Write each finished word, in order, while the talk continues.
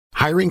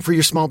Hiring for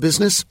your small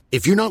business?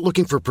 If you're not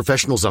looking for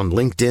professionals on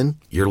LinkedIn,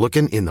 you're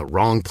looking in the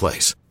wrong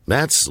place.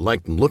 That's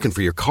like looking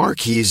for your car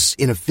keys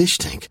in a fish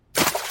tank.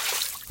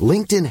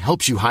 LinkedIn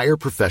helps you hire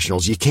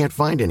professionals you can't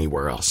find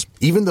anywhere else,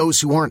 even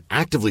those who aren't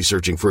actively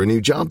searching for a new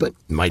job but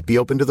might be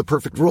open to the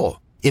perfect role.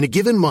 In a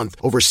given month,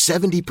 over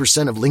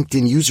 70% of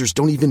LinkedIn users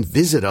don't even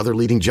visit other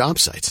leading job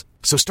sites.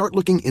 So start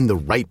looking in the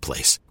right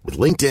place. With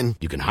LinkedIn,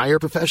 you can hire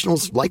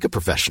professionals like a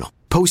professional.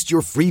 Post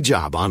your free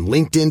job on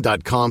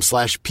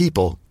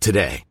linkedin.com/people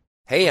today.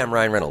 Hey, I'm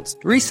Ryan Reynolds.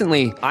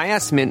 Recently, I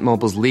asked Mint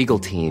Mobile's legal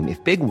team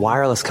if big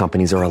wireless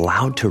companies are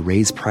allowed to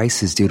raise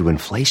prices due to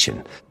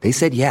inflation. They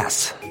said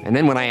yes. And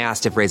then when I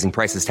asked if raising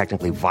prices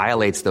technically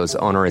violates those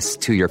onerous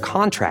 2-year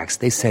contracts,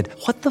 they said,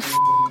 "What the f***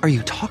 are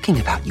you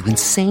talking about, you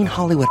insane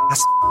Hollywood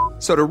ass?"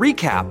 So to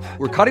recap,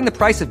 we're cutting the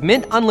price of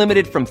Mint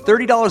Unlimited from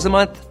 $30 a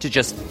month to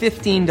just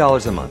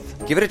 $15 a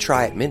month. Give it a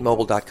try at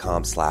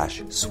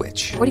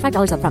mintmobile.com/switch.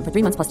 $45 up front for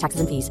 3 months plus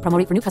taxes and fees. Promo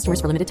rate for new customers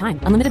for limited time.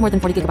 Unlimited more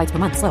than 40 gigabytes per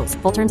month. Slows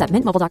full terms at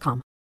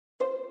mintmobile.com.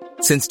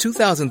 Since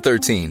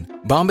 2013,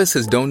 Bombas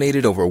has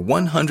donated over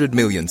 100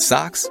 million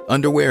socks,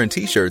 underwear, and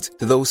T-shirts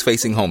to those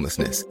facing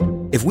homelessness.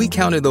 If we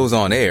counted those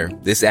on air,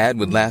 this ad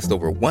would last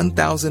over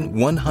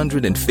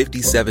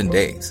 1,157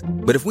 days.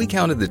 But if we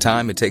counted the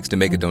time it takes to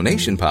make a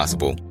donation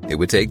possible, it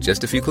would take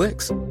just a few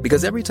clicks.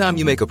 Because every time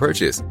you make a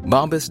purchase,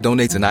 Bombas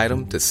donates an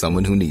item to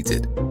someone who needs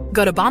it.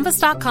 Go to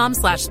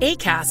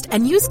bombas.com/ACAST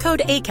and use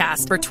code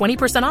ACAST for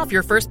 20% off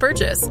your first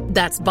purchase.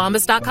 That's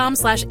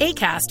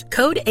bombas.com/ACAST,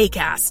 code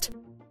ACAST.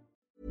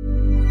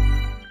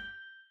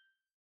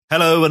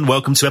 Hello and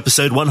welcome to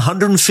episode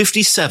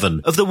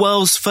 157 of the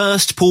world's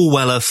first Paul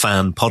Weller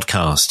fan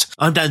podcast.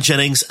 I'm Dan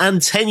Jennings, and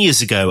 10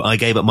 years ago I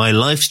gave up my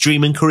live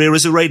stream and career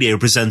as a radio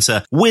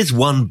presenter with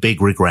one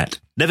big regret: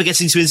 never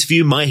getting to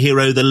interview my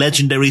hero, the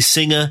legendary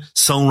singer,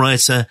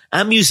 songwriter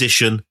and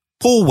musician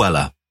Paul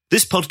Weller.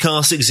 This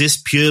podcast exists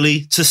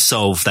purely to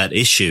solve that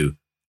issue.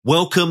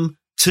 Welcome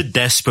to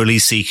Desperately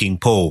Seeking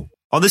Paul.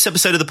 On this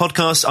episode of the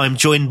podcast, I'm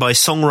joined by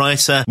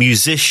songwriter,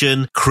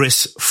 musician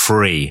Chris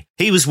Free.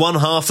 He was one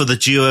half of the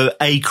duo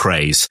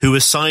Craze, who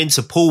was signed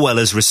to Paul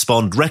Weller's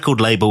Respond record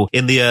label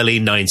in the early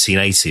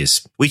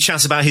 1980s. We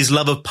chat about his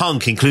love of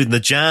punk, including The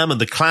Jam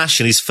and The Clash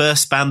and his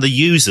first band, The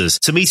Users,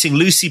 to meeting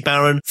Lucy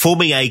Barron,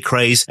 forming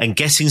Craze and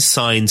getting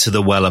signed to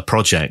the Weller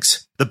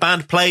project. The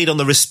band played on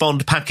the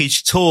Respond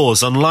package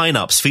tours on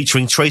lineups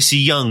featuring Tracy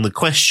Young, The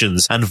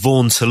Questions and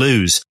Vaughn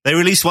Toulouse. They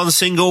released one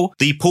single,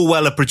 the Paul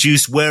Weller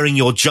produced Wearing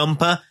Your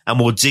Jumper, and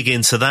we'll dig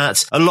into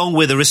that, along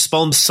with a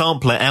Respond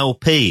sampler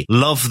LP,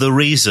 Love the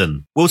Reason.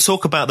 We'll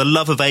talk about the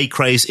love of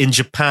Craze in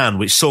Japan,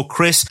 which saw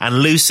Chris and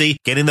Lucy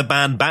getting the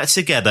band back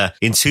together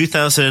in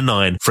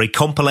 2009 for a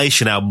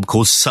compilation album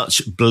called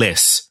Such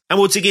Bliss. And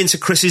we'll dig into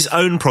Chris's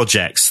own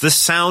projects, The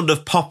Sound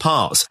of Pop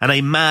Art and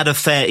a Mad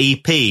Affair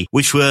EP,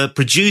 which were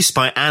produced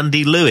by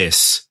Andy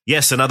Lewis.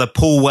 Yes, another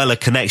Paul Weller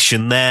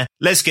connection there.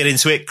 Let's get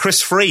into it. Chris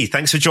Free,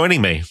 thanks for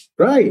joining me.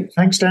 Great.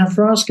 Thanks, Dan,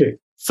 for asking.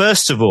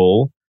 First of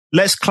all,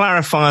 let's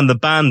clarify on the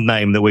band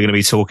name that we're going to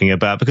be talking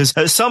about, because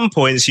at some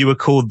points you were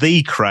called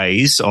The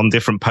Craze on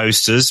different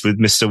posters with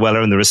Mr.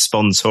 Weller and the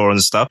Respond tour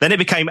and stuff. Then it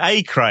became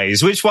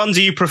Craze. Which one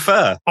do you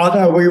prefer? I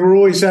know, we were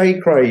always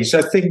Craze.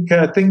 I think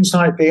things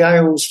like the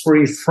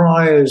Aylesbury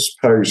Friars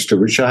poster,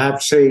 which I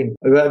have seen,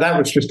 that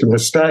was just a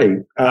mistake.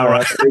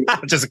 Right. They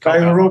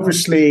were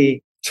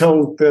obviously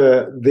told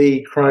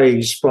the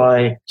Craze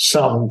by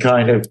some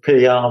kind of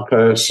PR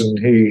person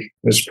who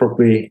was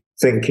probably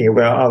thinking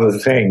about other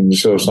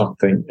things or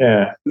something.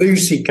 Yeah.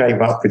 Lucy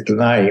came up with the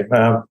name.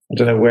 I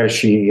don't know where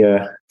she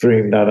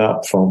dreamed that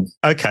up from.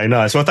 Okay,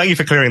 nice. Well, thank you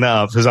for clearing that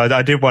up, because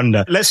I did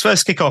wonder. Let's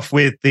first kick off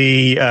with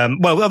the,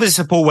 well, obviously it's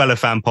a Paul Weller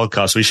fan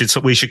podcast.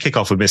 We should kick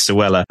off with Mr.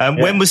 Weller.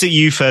 Yeah. When was it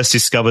you first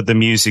discovered the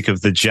music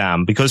of The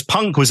Jam? Because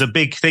punk was a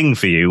big thing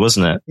for you,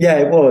 wasn't it? Yeah,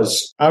 it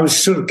was. I was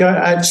sort of going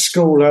at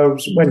school.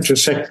 Went to a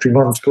secondary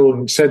modern school,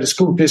 and so the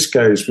school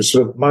discos were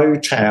sort of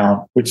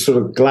Motown with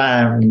sort of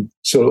glam,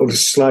 sort of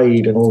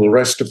Slade and all the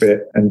rest of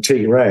it, and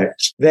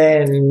T-Rex.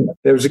 Then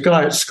there was a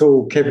guy at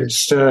school, Kevin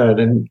Stern,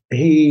 and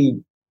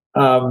he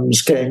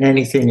was getting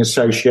anything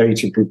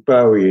associated with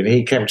Bowie, and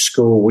he came to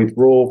school with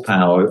Raw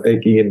Power,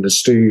 Iggy and the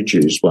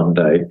Stooges one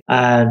day,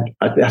 and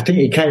I think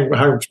he came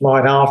home to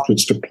mine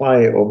afterwards to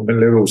play it on the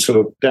little sort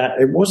of,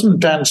 it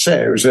wasn't a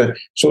Dansette, it was a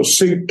sort of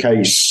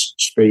suitcase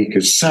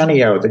speakers,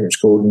 Sanio I think it's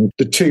called, and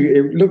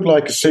it looked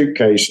like a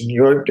suitcase, and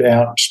you opened it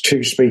out to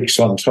 2 speakers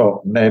on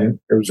top, and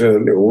then it was a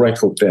little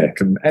record deck,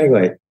 and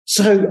anyway,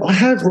 so I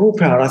heard Raw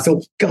Power and I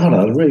thought, God,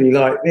 I really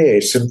like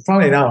this. And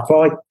funny enough,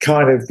 I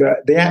kind of,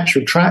 the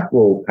actual track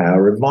Raw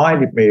Power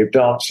reminded me of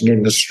Dancing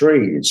in the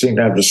Street. It seemed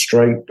to have a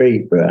straight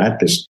beat, but it had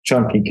this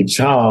chunky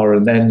guitar.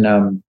 And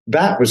then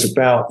that was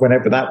about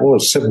whenever that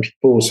was,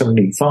 74,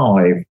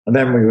 75. And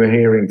then we were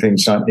hearing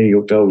things like New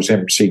York Dolls,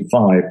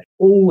 MC5,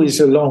 always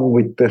along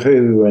with The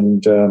Who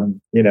and,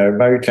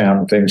 Motown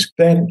and things.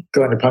 Then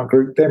going to punk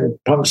group, then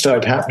punk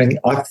started happening.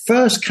 I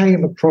first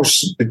came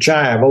across The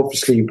Jam,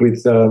 obviously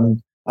with,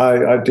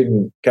 I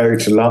didn't go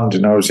to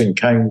London. I was in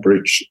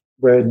Cambridge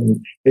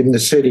when In the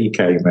City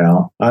came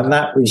out, and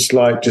that was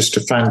like just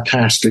a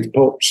fantastic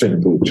pop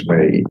single to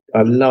me.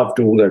 I loved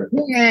all the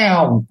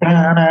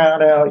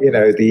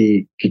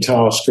the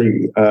guitar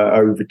street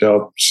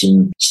overdubs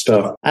and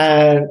stuff,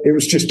 and it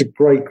was just a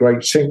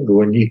great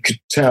single, and you could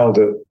tell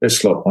that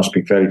this lot must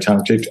be very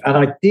talented. And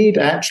I did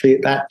actually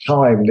at that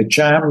time, the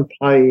Jam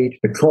played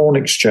the Corn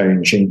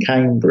Exchange in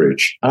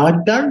Cambridge, and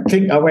I don't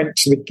think I went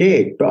to the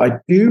gig, but I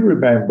do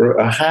remember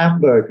a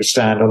hamburger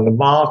stand on the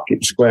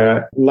Market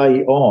Square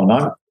late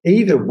on.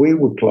 Either we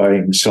were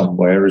playing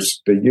somewhere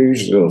as the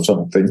users or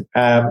something,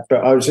 but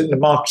I was in the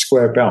Market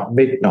Square about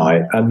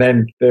midnight, and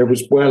then there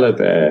was Weller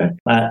there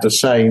at the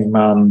same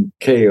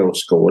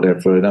kiosk or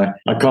whatever, and I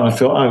kind of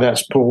thought, oh,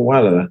 that's Paul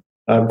Weller.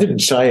 Didn't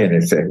say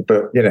anything,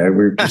 but, we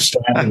were just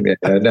standing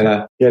there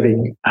and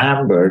getting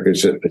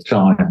hamburgers at the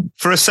time.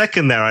 For a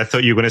second there, I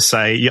thought you were going to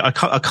say, I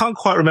can't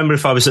quite remember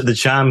if I was at the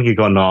Jam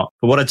gig or not,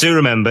 but what I do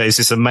remember is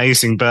this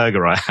amazing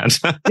burger I had.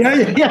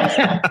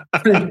 Yeah.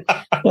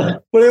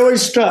 Well, it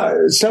always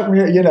struck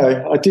me,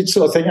 I did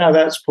sort of think, oh,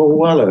 that's Paul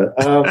Weller.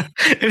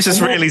 It was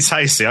just really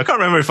tasty. I can't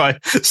remember if I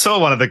saw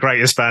one of the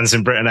greatest bands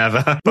in Britain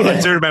ever, but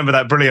I do remember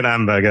that brilliant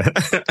hamburger.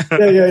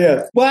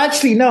 Yeah. Well,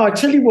 actually, no, I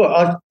tell you what,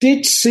 I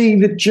did see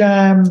the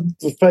Jam,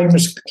 the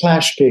famous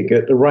Clash gig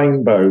at the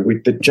Rainbow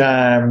with the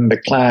Jam,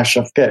 the Clash,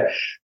 I forget,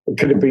 it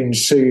could have been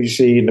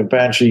Susie and the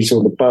Banshees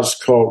or the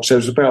Buzzcocks. There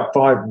was about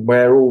 5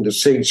 where all the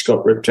seats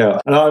got ripped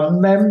out. And I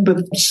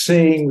remember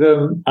seeing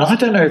them, I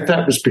don't know if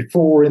that was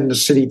before In the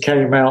City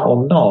came out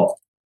or not.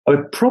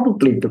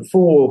 Probably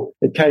before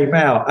it came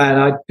out. And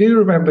I do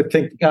remember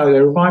thinking, they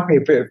remind me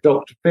a bit of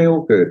Dr.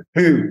 Feelgood,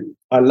 who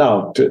I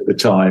loved at the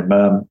time.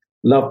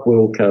 Loved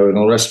Wilco and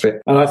all the rest of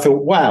it. And I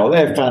thought, wow,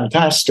 they're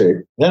fantastic.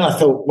 Then I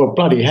thought, well,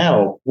 bloody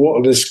hell, what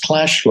are this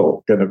Clash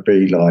lot going to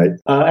be like?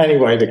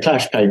 Anyway, the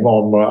Clash came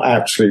on, were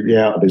absolutely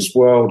out of this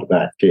world at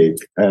that gig.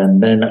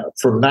 And then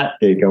from that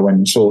gig, I went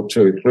and saw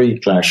 2 or 3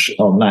 Clash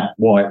on that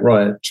White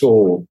Riot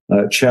tour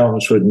at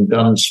Chelmsford and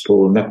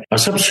Dunstable. And I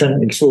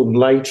subsequently saw them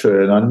later,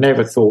 and I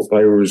never thought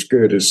they were as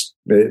good as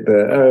the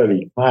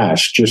early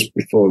Clash just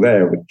before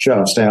there, were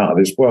just out of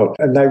this world.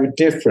 And they were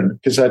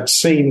different because I'd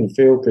seen the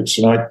Feelgoods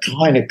and I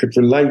kind of could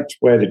relate to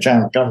where the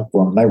Jam come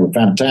from. They were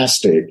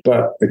fantastic,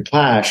 but the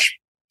Clash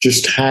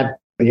just had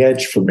the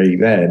edge for me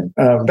then.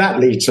 That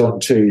leads on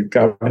to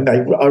go, and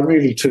I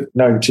really took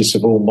notice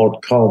of all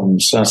Mod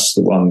Coms. That's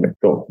the one that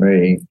got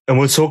me. And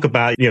we'll talk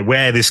about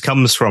where this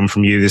comes from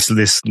you, this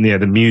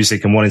the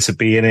music and wanting to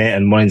be in it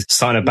and wanting to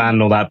sign a band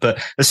and all that.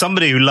 But as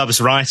somebody who loves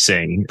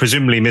writing,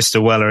 presumably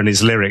Mr. Weller and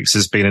his lyrics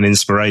has been an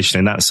inspiration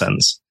in that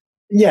sense.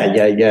 Yeah.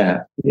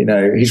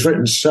 He's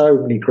written so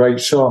many great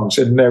songs,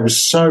 and there were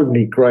so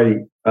many great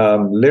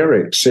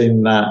lyrics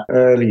in that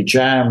early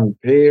Jam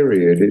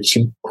period. It's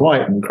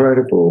quite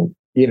incredible.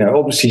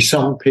 Obviously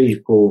some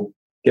people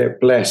get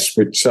blessed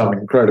with some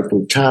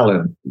incredible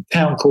talent. A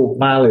Town Called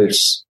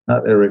Malice,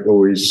 that lyric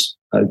always,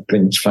 I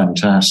think, is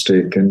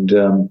fantastic.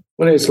 And,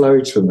 there's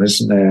loads of them,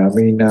 isn't there? I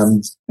mean,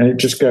 and it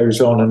just goes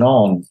on and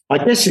on.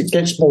 I guess it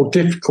gets more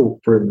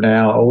difficult for him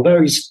now, although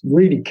he's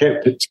really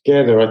kept it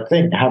together. I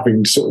think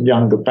having sort of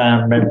younger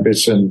band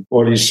members and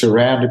what he's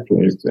surrounded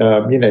with,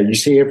 you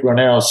see everyone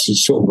else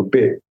is sort of a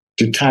bit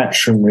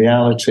detached from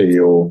reality,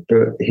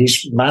 but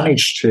he's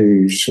managed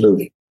to sort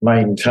of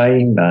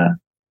maintain that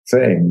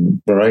thing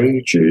for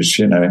ages,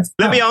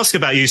 Let me ask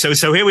about you.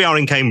 So here we are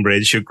in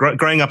Cambridge. You're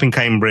growing up in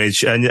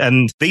Cambridge,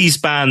 and these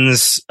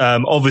bands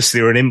obviously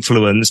are an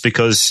influence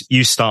because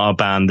you start a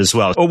band as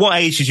well. Or what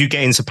age did you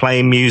get into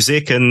playing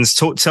music? And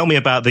tell me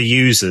about The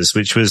Users,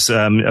 which was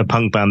a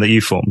punk band that you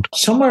formed.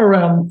 Somewhere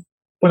around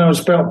when I was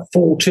about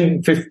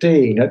 14,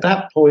 15. At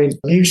that point,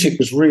 music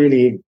was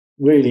really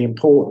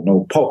important,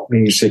 or pop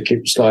music.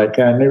 It was like,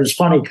 and it was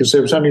funny because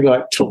there was only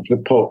like Top of the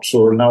Pops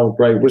or an Old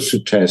Grey Whistle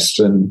Test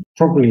and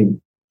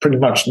probably pretty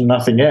much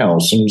nothing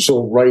else, and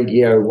sort of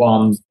Radio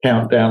 1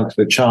 countdown to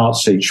the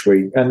charts each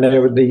week. And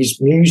there were these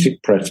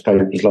music press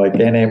papers like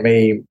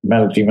NME,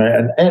 Melody,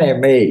 and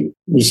NME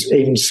was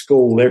in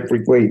school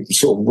every week,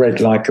 sort of read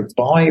like a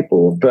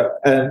Bible. But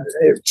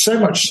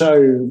so much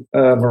so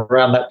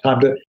around that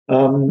time that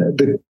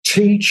the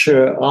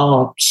teacher,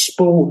 our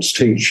sports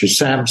teacher,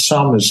 Sam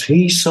Summers,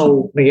 he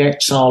sold me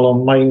Exile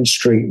on Main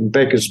Street and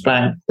Beggar's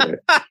Banquet.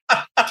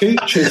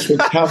 Teachers would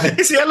come in.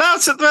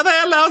 Were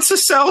they allowed to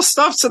sell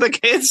stuff to the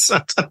kids?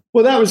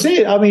 Well, that was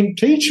it. I mean,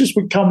 teachers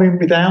would come in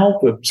with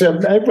albums,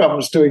 and everyone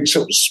was doing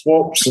sort of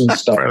swaps and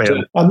stuff.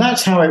 Brilliant. And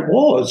that's how it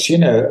was,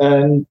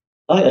 and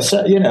like I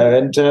said,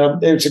 and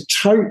it was a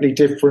totally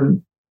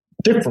different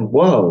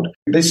world.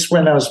 This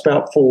when I was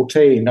about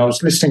 14. I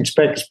was listening to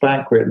Beggar's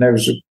Banquet, and there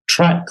was a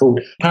track called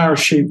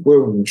Parachute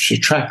Wounds, a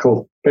track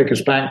called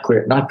Beggar's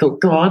Banquet, and I thought,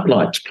 God, I'd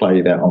like to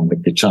play that on the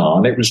guitar.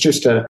 And it was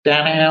just a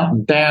down out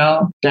and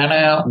down, down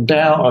out and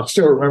down. I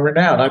still remember it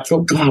now. And I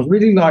thought, God, I'd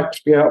really like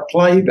to be able to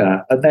play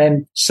that. And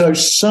then, so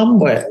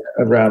somewhere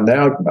around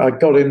there, I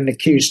got an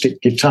acoustic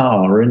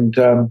guitar, and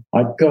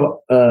I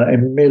got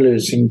in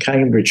Miller's in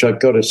Cambridge, I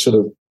got a sort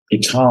of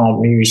guitar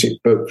music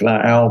book for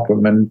that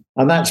album.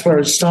 And that's where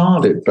it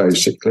started,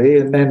 basically,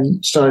 and then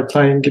started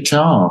playing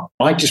guitar.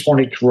 I just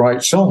wanted to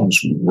write songs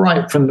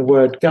right from the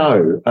word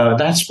go.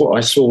 That's what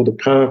I saw the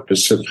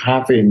purpose of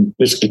having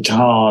this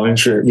guitar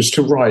instrument, was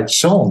to write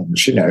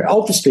songs.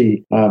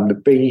 Obviously,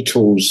 the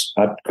Beatles,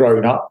 I'd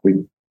grown up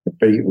with the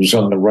Beatles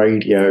on the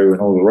radio and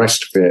all the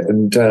rest of it.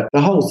 And the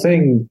whole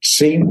thing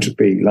seemed to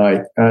be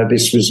like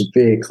this was a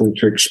vehicle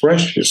to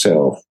express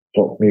yourself.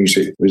 Pop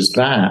music was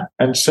that.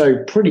 And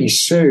so pretty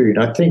soon,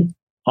 I think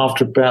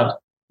after about,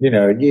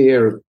 a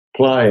year of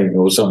playing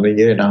or something, a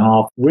year and a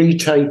half,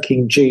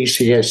 retaking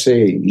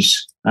GCSEs,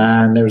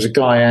 and there was a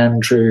guy,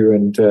 Andrew,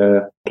 and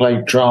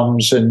played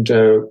drums, and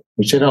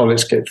we said,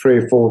 let's get 3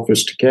 or 4 of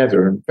us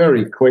together. And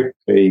very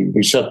quickly,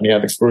 we suddenly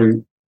had a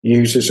group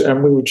users,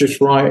 and we would just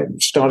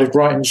started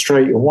writing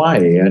straight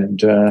away.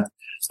 And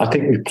I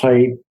think we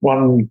played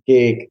one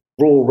gig,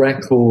 Raw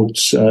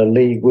Records,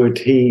 Lee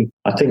Wood,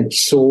 I think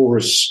saw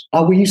us.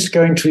 We used to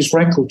go into his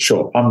record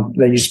shop.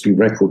 There used to be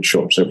record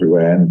shops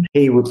everywhere, and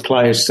he would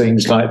play us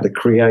things like The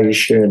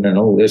Creation and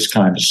all this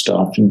kind of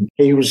stuff. And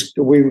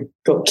we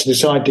got to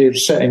this idea of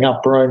setting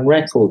up our own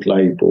record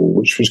label,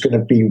 which was going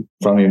to be,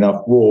 funny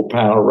enough, Raw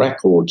Power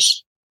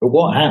Records. But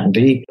what happened?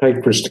 He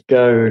paid for us to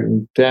go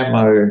and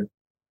demo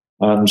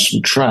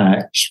some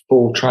tracks,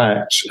 4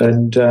 tracks,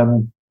 and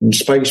in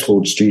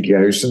Spaceford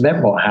Studios. And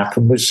then what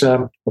happened was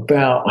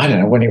about, I don't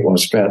know when it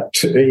was, about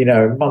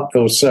a month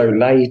or so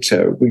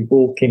later, we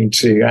walk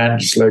into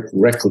Andy's local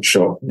record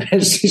shop, and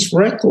there's this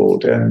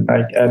record, and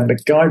the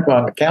guy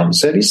behind the counter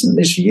said, "Isn't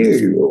this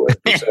you?"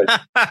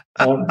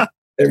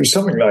 It was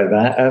something like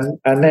that,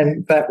 and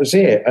then that was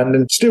it. And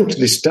then still to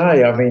this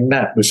day, I mean,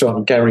 that was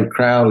on Gary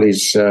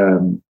Crowley's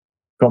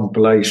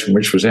compilation,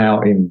 which was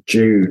out in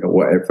June or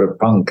whatever,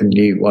 Punk and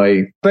New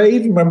Wave. But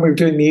even when we were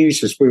doing the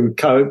Users,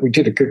 we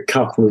did a good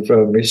cover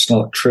of It's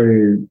Not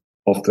True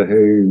off the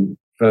Who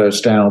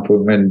first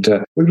album, and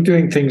we were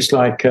doing things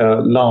like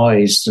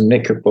Lies, the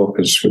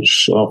Knickerbockers,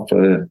 which is off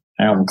an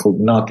album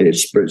called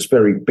Nuggets, but it's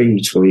very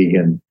Beatley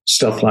and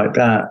stuff like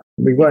that.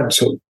 We weren't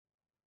sort of,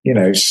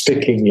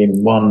 sticking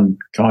in one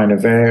kind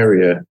of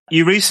area.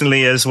 You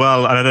recently as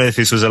well, I don't know if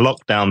this was a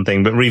lockdown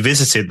thing, but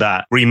revisited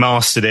that,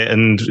 remastered it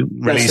and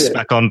released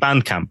back on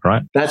Bandcamp,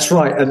 right? That's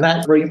right. And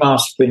that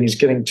remastered thing is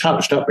getting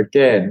touched up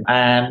again.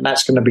 And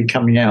that's going to be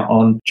coming out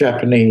on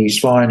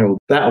Japanese vinyl.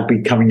 That'll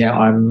be coming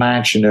out, I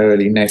imagine,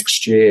 early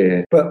next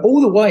year. But all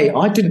the way,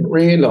 I didn't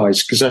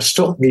realise, because I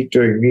stopped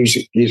doing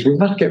music years. We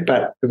must get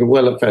back to the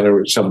Weller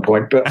fella at some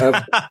point.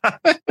 But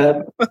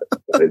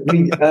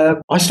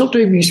I stopped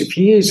doing music for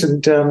years,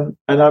 and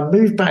I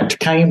moved back to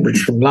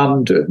Cambridge from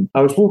London.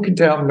 I was walking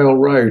down Mill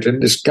Road,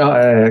 and this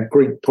guy,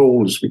 Greek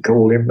Paul, as we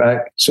call him,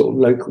 sort of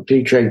local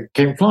DJ,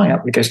 came flying up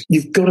and he goes,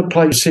 "You've got to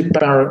play Sid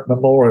Barrett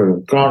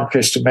Memorial,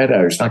 Grantchester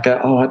Meadows." And I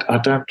go, I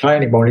don't play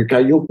anymore. And he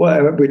goes,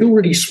 we'd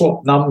already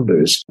swapped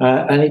numbers.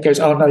 And he goes,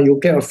 "Oh, no, you'll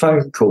get a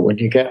phone call when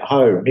you get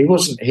home." And he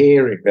wasn't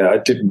hearing that I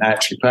didn't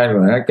actually play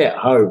anything. I get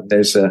home,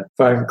 there's a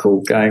phone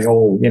call going,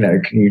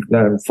 can you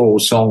learn 4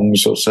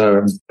 songs or so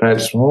and play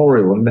this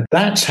Memorial? And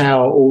that's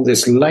how all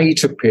this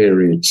later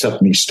period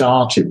suddenly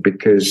started,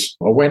 because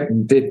I went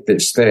and did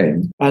this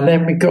thing, and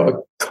then we got a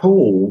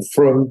call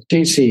from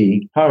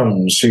Dizzy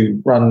Holmes,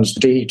 who runs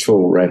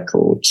Detour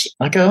Records.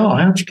 I go,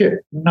 how'd you get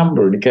the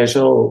number? And he goes,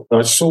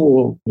 I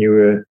saw you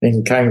were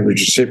in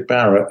Cambridge at Sid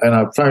Barrett, and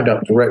I phoned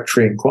up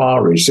Directory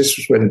Inquiries. This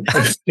was when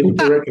still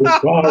Directory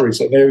Inquiries,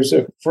 and there was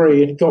a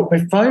free, and he got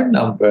my phone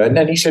number. And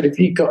then he said, if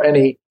you've got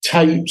any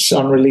tapes,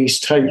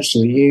 unreleased tapes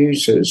of the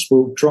Users,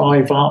 we'll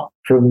drive up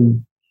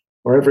from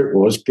wherever it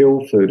was,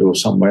 Guildford or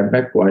somewhere,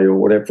 Medway or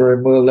whatever,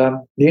 and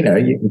we'll, you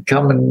can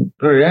come and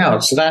put it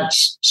out. So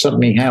that's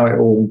suddenly how it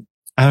all...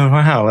 Oh,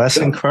 wow, that's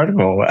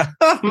incredible.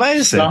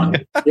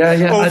 Amazing.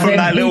 Yeah. All from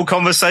that little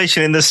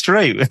conversation in the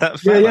street with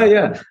that fella.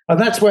 Yeah. And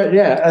that's where,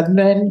 and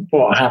then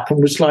what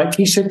happened was, like,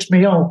 he said to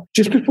me,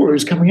 just before it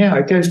was coming out,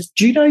 he goes,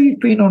 "Do you know you've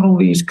been on all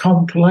these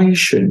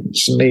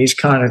compilations and these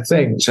kind of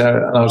things?" And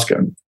I was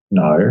going,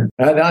 "No."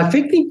 And I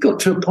think he got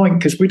to a point,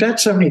 because we'd had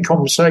so many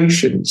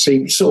conversations,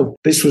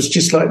 this was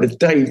just like the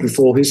day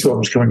before his one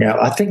was coming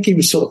out. I think he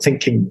was sort of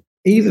thinking,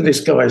 either this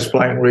guy is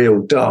playing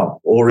real dumb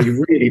or he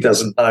really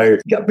doesn't know.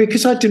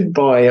 Because I didn't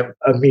buy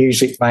a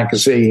music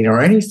magazine or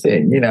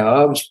anything,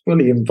 I was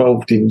fully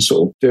involved in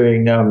sort of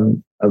doing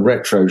a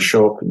retro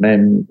shop and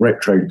then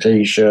retro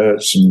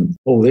T-shirts and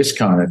all this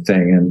kind of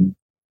thing and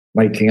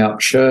making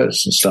up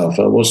shirts and stuff.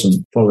 I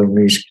wasn't following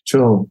music at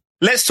all.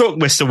 Let's talk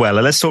Mr.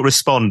 Weller. Let's talk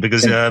Respond,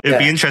 because it'd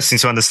be interesting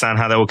to understand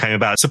how that all came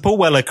about. So Paul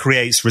Weller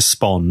creates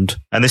Respond,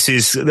 and this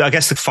is, I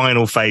guess, the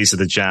final phase of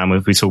the Jam,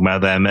 if we talk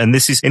about them. And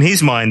this is, in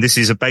his mind, this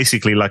is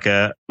basically like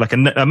a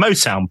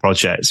Motown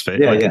project,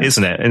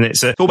 isn't it? And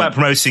it's all about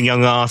promoting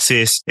young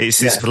artists. It's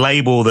this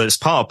label that's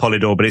part of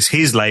Polydor, but it's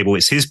his label,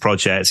 it's his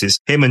project, it's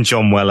him and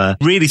John Weller.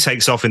 Really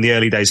takes off in the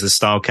early days of the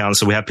Style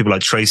Council. We have people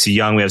like Tracy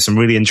Young. We have some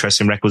really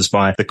interesting records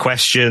by The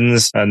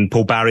Questions, and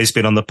Paul Barry's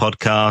been on the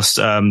podcast.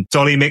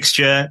 Dolly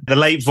Mixture. the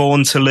late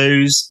Vaughan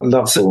Toulouse. I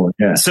love Vaughan,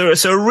 yeah. So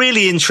a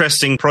really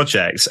interesting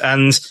project.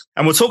 And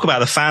we'll talk about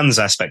the fans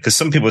aspect, because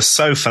some people are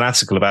so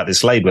fanatical about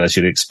this label, as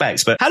you'd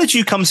expect. But how did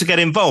you come to get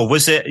involved?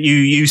 Was it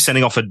you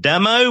sending off a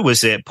demo?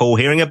 Was it Paul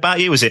hearing about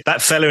you? Was it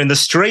that fella in the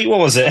street? What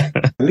was it?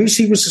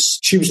 Lucy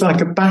was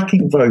like a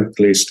backing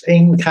vocalist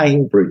in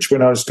Cambridge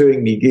when I was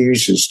doing the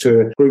Users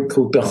to a group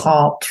called the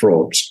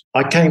Heartthrobs.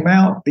 I came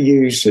out the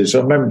Users. I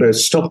remember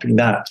stopping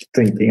that,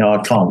 thinking,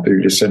 I can't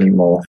do this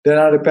anymore. Then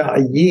I had about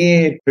a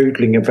year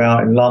poodling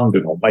about in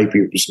London, or maybe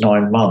it was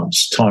 9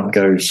 months. Time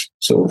goes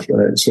sort of,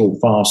 it's all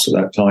fast at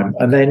that time.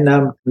 And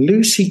then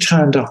Lucy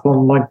turned up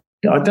on my,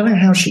 I don't know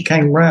how she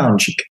came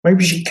round.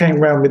 Maybe she came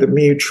round with a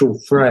mutual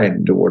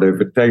friend or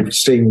whatever, David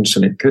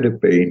Stevenson, it could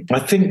have been. I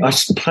think I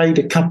played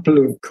a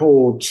couple of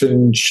chords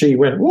and she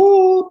went,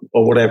 what?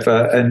 Or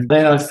whatever. And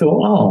then I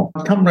thought,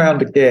 I'll come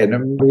round again.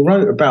 And we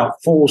wrote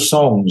about 4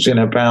 songs in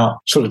about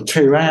sort of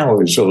 2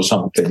 hours or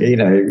something. You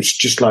know, it was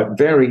just like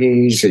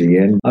very easy.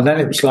 And then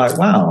it was like,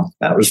 wow,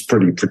 that was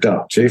pretty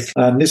productive.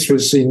 And this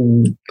was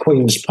in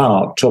Queen's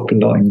Park, top of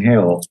Notting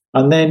Hill.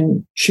 And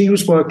then she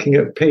was working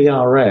at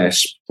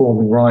PRS,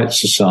 Performing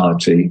Rights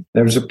Society.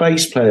 There was a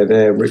bass player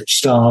there, Rich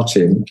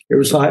Startin. It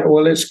was like,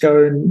 well, let's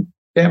go and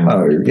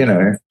demo, you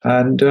know.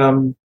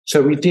 And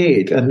so we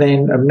did. And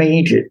then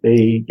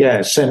immediately,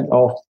 sent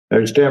off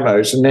those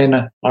demos. And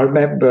then I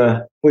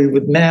remember we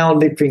were now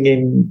living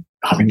in,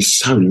 I mean, it's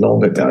so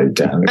long ago,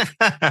 Dan.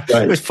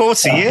 It was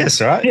 40 years,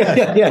 right?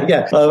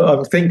 Yeah.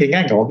 I'm thinking,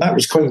 hang on, that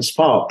was Queen's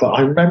Park. But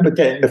I remember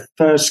getting the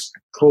first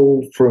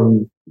call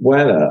from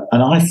Weller,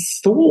 and I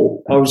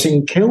thought I was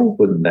in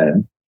Kilburn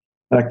then,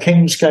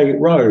 Kingsgate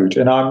Road.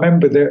 And I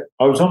remember that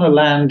I was on a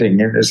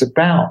landing, and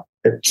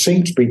it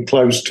seemed to be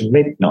close to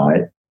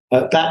midnight.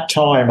 At that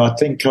time, I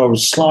think I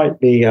was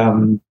slightly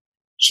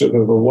sort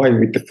of away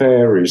with the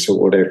fairies or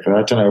whatever.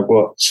 I don't know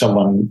what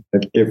someone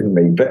had given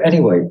me. But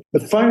anyway, the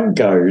phone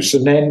goes,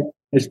 and then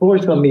his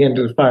voice on the end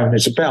of the phone.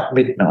 It's about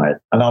midnight,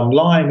 and I'm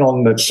lying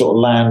on the sort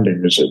of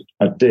landing as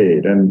I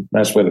did, and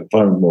that's where the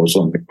phone was,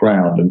 on the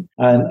ground.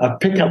 And I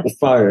pick up the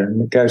phone,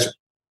 and it goes,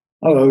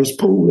 "Hello, it's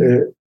Paul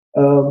here.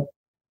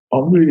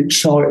 I'm really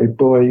excited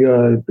by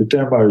the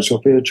demos.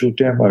 I've heard your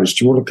demos.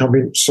 Do you want to come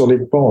in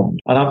Solid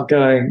Bond?" And I'm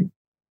going,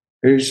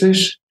 "Who's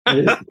this?"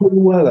 It's Paul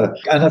Weller.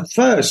 And at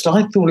first,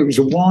 I thought it was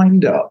a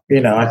wind-up. You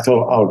know, I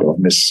thought, hold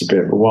on, this is a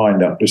bit of a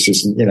wind-up. This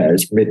isn't, you know,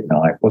 it's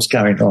midnight. What's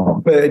going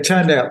on? But it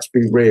turned out to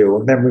be real.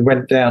 And then we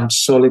went down to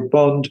Solid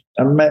Bond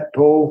and met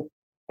Paul.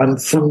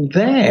 And from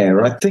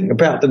there, I think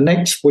about the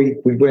next week,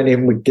 we went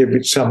in, we'd give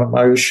it some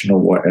emotion or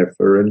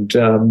whatever.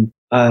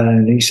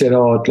 And he said,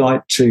 I'd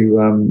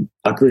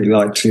really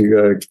like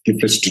to give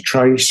this to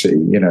Tracy.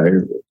 You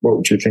know, what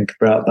would you think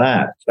about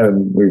that?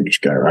 And we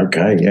just go,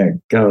 okay, yeah,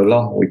 go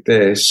along with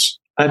this.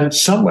 And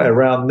somewhere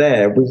around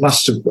there, we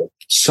must have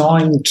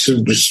signed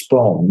to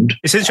Respond.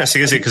 It's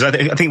interesting, isn't it? Because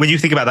I think when you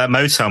think about that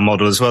Motown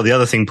model as well, the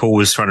other thing Paul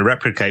was trying to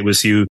replicate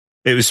was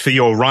it was for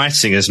your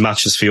writing as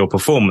much as for your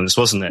performance,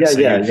 wasn't it?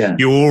 Yeah.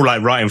 You were all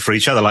like writing for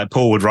each other. Like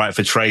Paul would write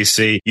for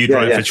Tracy, you'd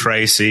write for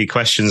Tracy,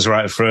 Questions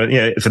write for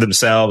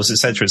themselves,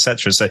 etc.,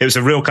 etc. So it was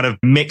a real kind of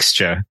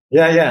mixture.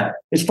 Yeah.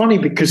 It's funny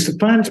because the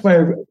fans may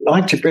have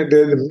liked it, but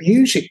the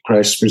music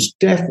press was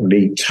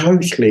definitely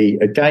totally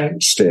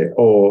against it,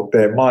 or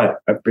there might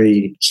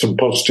be some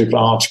positive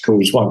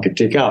articles one could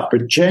dig up.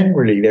 But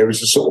generally, there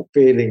was a sort of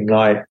feeling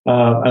like,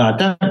 and I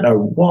don't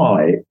know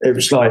why, it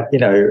was like, you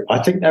know,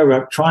 I think they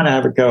were trying to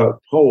have a go at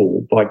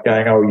Paul by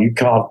going, oh, you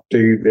can't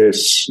do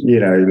this, you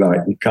know, like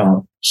you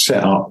can't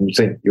set up and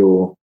think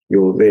you're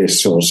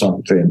this or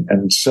something.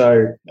 And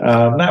so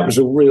that was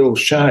a real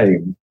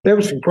shame. There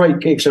were some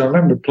great gigs. I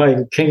remember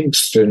playing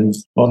Kingston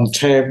on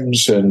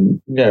Thames, and,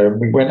 you know,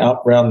 we went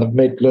up around the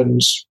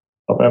Midlands.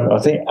 I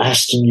think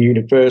Aston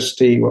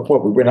University. Well,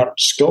 we went up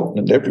to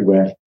Scotland,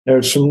 everywhere. There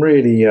were some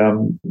really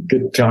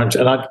good times.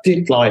 And I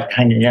did like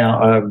hanging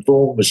out.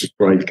 Vaughan was a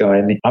great guy.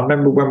 And I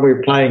remember when we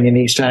were playing in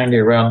East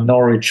Anglia around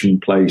Norwich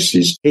and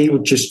places, he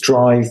would just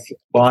drive.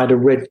 I had a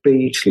red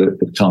Beetle at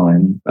the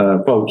time,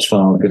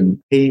 Volkswagen.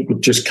 He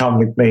would just come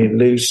with me and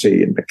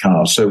Lucy in the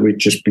car. So we'd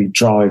just be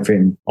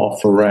driving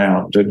off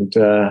around. And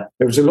there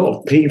was a lot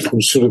of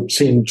people sort of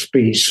seemed to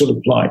be sort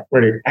of like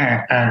really,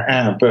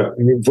 but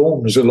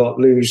Vaughan was a lot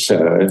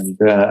looser.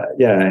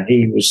 And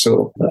he was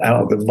sort of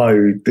out of the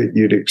mode that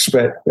you'd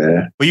expect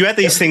there. Well, you had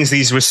these things,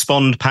 these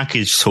Respond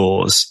package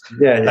tours.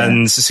 Yeah.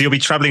 And so you'll be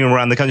travelling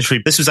around the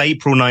country. This was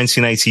April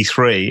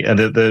 1983, and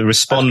the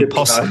Respond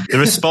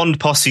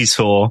Posse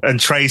tour,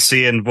 and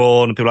Tracy and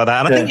Vaughan and people like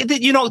that. And I think,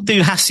 did you not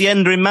do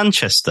Hacienda in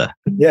Manchester?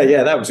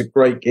 Yeah, that was a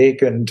great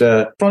gig. And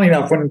funny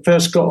enough, when we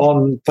first got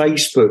on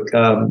Facebook,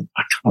 I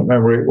can't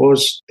remember who it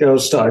was,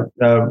 girls started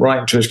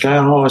writing to us,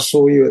 going, I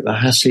saw you at the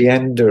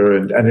Hacienda.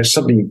 And it's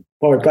something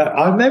But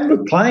I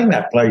remember playing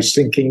that place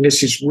thinking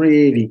this is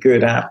really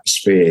good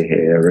atmosphere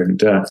here,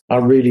 and I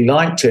really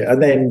liked it.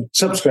 And then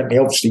subsequently,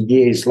 obviously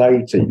years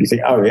later, you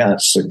think, oh yeah,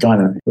 it's a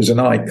kind of was an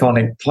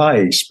iconic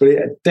place, but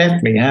it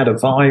definitely had a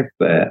vibe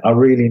there. I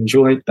really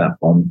enjoyed that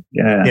one.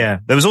 Yeah.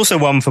 There was also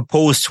one for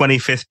Paul's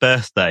 25th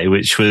birthday,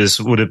 which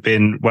would have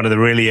been one of the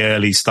really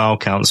early Style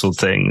Council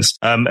things.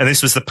 And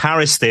this was the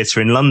Paris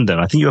Theatre in London.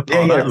 I think you were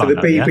part of that for the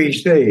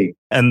BBC. Yeah?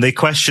 And the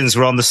questions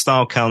were on the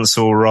Style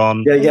Council were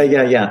on.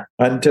 Yeah.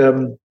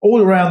 And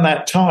all around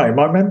that time,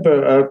 I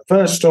remember,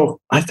 first off,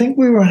 I think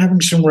we were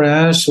having some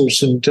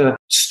rehearsals, and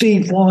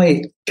Steve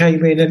White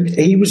came in and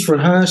he was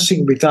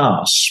rehearsing with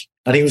us.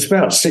 And he was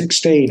about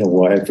 16 or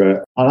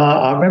whatever. And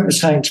I remember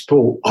saying to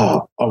Paul,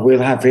 I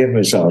will have him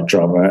as our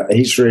drummer.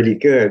 He's really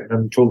good.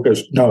 And Paul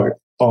goes, no,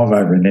 I'm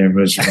having him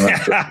as my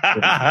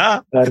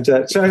drummer.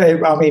 And so,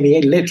 I mean,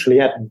 he literally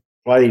hadn't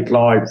played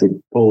live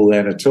with Paul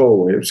then at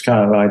all. It was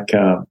kind of like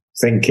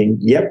thinking,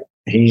 yep,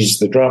 he's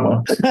the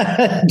drummer.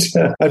 And,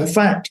 in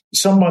fact,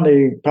 someone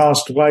who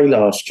passed away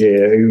last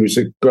year, who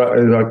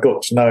I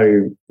got to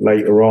know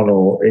later on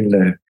or in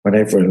the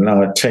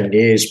whenever 10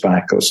 years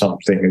back or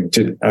something, at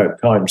the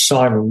time,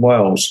 Simon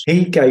Wells,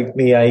 he gave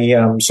me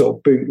a sort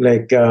of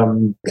bootleg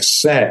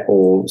cassette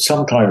or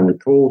some kind of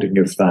recording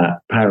of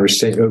that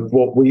Paris thing, of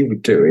what we were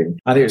doing.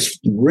 And it's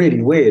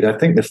really weird. I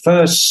think the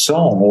first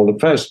song, or the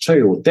first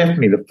two, or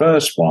definitely the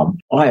first one,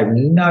 I have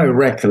no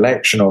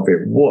recollection of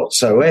it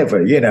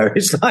whatsoever. You know,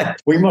 it's like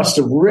we must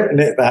have written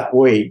it that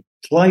week,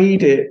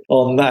 played it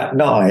on that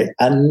night,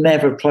 and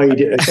never played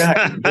it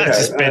again.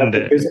 Just binned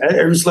it.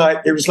 It was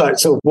like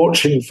sort of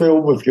watching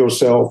film of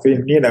yourself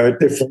in, a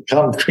different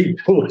country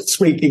or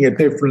speaking a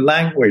different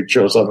language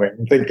or something,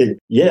 and thinking,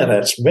 yeah,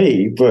 that's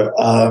me. But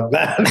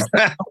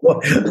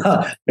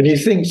and you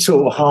think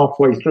sort of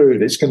halfway through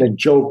it, it's going to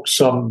jog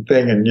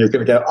something, and you're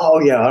going to go, oh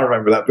yeah, I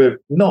remember that, but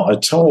not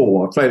at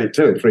all. I played it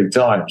 2 or 3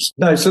 times.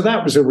 No, so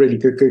that was a really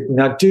good gig.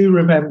 And I do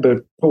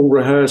remember Paul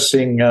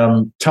rehearsing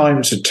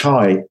Times Are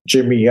Tight,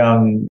 Jimmy Young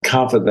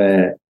cover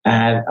there.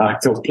 And I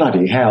thought,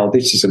 bloody hell,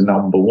 this is a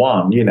number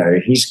one.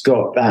 He's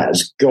got that.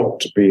 Has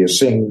got to be a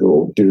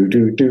single. Do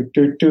do do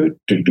do do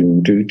do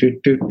do do do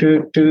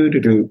do do do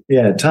do.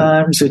 Yeah,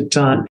 Times Are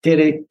Tight. Get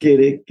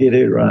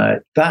it right.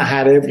 That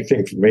had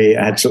everything for me. It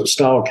had sort of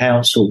Style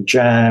Council,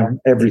 Jam,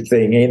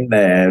 everything in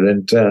there.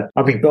 And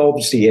I mean,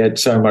 obviously, he had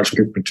so much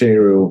good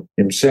material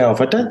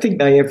himself. I don't think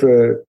they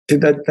ever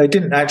did. They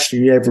didn't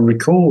actually ever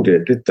record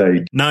it, did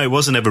they? No, it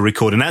wasn't ever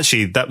recorded. And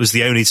actually, that was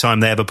the only time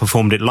they ever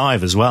performed it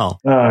live as well.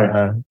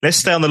 No. Let's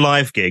stay on the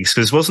live gigs,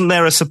 because wasn't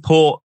there a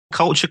support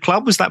culture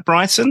club? Was that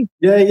Brighton?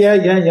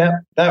 Yeah.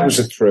 That was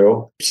a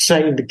thrill.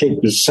 Saying the gig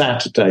was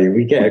Saturday,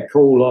 we get a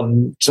call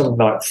on something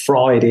like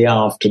Friday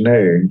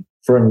afternoon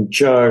from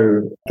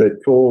Joe, the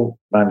tour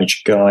manager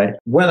guy.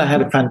 Well, I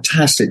had a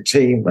fantastic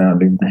team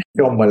around him.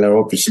 John Weller,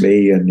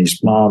 obviously, and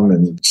his mum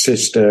and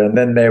sister. And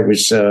then there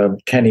was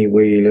Kenny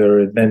Wheeler,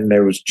 and then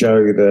there was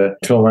Joe, the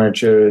tour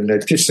manager, and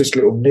just this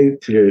little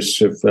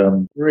nucleus of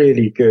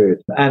really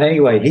good. And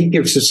anyway, he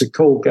gives us a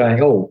call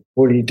going, oh,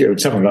 what are you doing?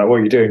 Something like,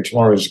 what are you doing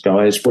tomorrow,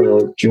 guys? Well,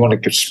 do you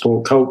want to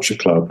support Culture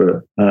Club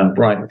at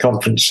Brighton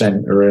Conference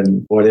Centre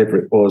and whatever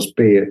it was,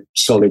 be it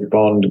Solid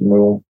Bond, and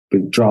we'll be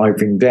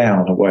driving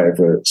down or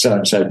whatever at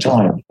so-and-so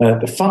time.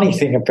 The funny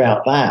thing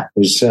about that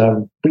was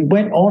we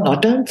went on. I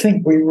don't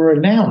think we were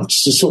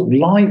announced. The sort of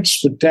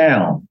lights were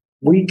down.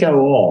 We go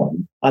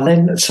on, and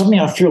then suddenly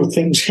I feel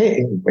things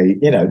hitting me,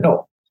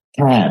 not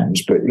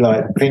hands, but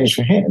like things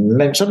were hitting. And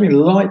then suddenly the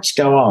lights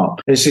go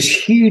up. There's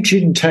this huge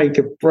intake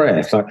of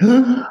breath, like,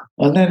 and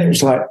then it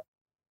was like,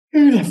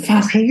 who the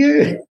fuck are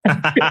you?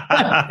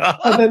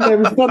 And then there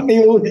was suddenly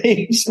all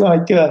these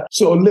like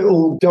sort of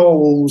little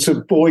dolls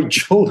of Boy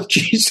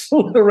Georges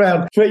all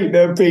around feet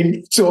that had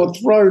been sort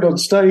of thrown on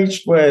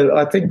stage, where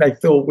I think they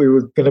thought we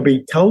were going to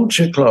be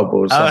Culture Club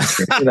or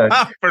something,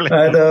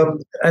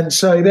 And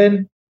so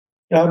then,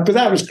 but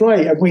that was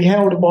great. And we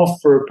held them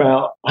off for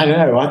about, I don't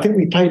know, I think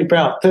we played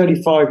about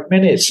 35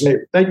 minutes,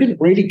 and they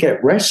didn't really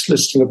get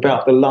restless till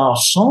about the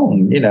last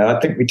song. I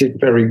think we did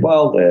very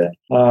well there.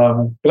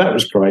 But that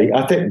was great.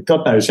 I think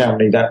God knows how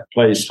many that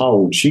place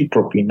holds. You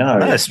probably know.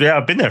 Yes, yeah,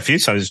 I've been there a few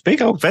times. It's a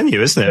big old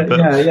venue, isn't it? But,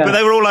 yeah. But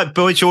they were all like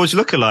Boy George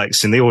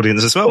lookalikes in the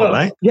audience as well,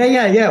 weren't they?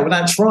 Yeah. Well,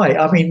 that's right.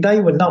 I mean,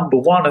 they were number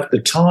one at the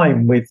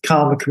time with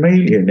Karma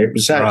Chameleon. It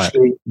was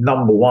actually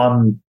number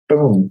one.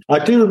 Boom. I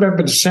do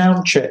remember the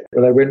sound check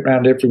where they went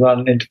round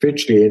everyone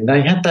individually, and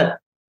they had that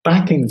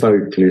backing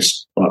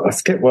vocalist, I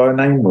forget what her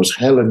name was,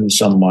 Helen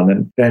someone,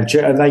 and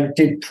they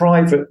did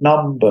Private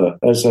Number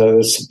as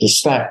the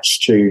Stax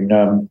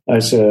tune,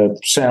 as a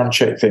sound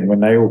check thing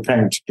when they all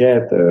came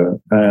together,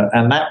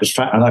 and that was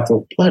and I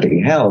thought, bloody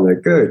hell,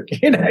 they're good.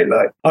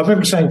 Like I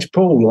remember saying to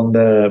Paul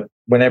on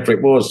whenever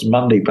it was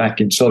Monday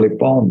back in Solid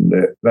Bond,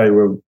 that they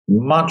were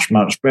much,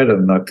 much better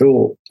than I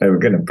thought they were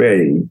going to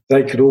be.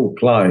 They could all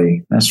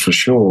play, that's for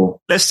sure.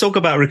 Let's talk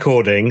about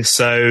recording.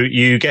 So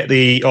you get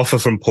the offer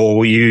from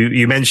Paul.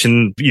 You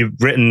mentioned you've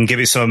written Give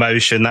It Some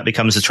Emotion. That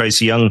becomes a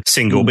Tracy Young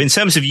single. But in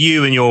terms of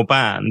you and your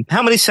band,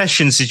 how many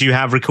sessions did you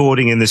have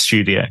recording in the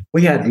studio?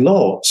 We had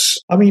lots.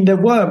 I mean, there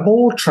were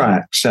more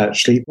tracks,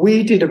 actually.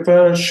 We did a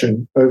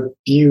version of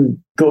You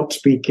Got to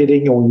Be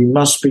Kidding or You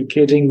Must Be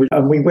Kidding.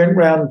 And we went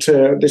round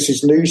to, this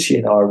is Lucy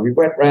and I, we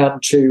went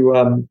round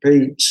to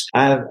Pete's,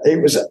 and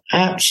it was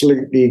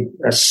absolutely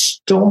a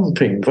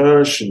stomping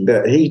version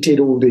that he did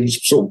all these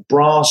sort of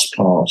brass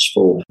parts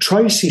for.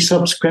 Tracy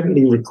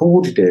subsequently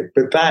recorded it,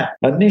 but that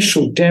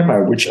initial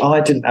demo, which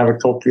I didn't have a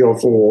copy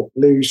of, or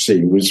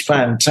Lucy, was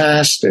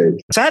fantastic.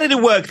 So how did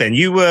it work then?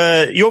 You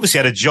obviously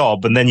had a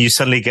job, and then you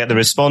suddenly get the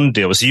Respond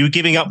deal. So you were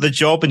giving up the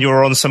job and you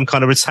were on some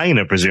kind of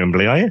retainer,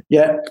 presumably, are you?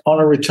 Yeah, on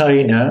a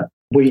retainer,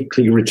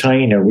 weekly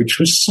retainer, which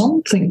was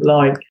something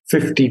like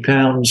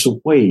 £50 a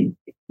week,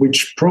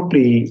 which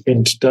probably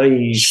in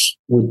today's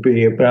would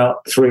be about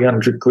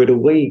 300 quid a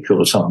week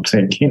or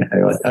something. You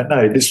know, I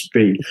know this would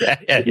be,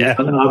 yeah.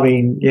 I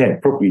mean, yeah,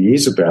 it probably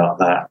is about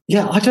that.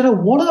 Yeah, I don't know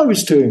what I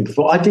was doing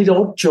before. I did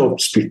odd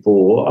jobs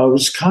before. I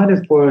was kind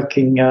of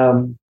working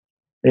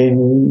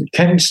in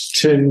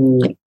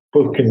Kensington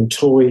Book and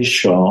Toy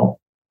Shop.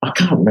 I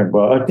can't remember.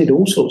 I did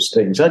all sorts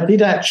of things. I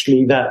did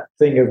actually that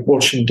thing of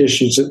washing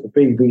dishes at the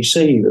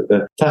BBC that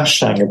the Flash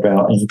sang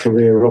about in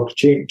Career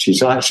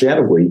Opportunities. I actually had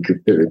a week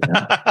of doing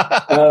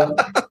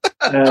that.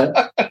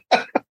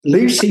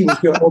 Lucy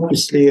was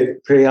obviously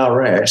at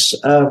PRS.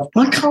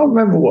 I can't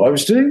remember what I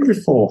was doing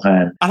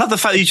beforehand. I love the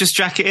fact that you just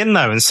jack it in,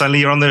 though, and suddenly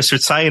you're on this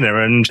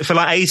retainer, and for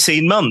like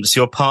 18 months,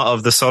 you're part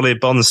of the Solid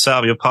Bond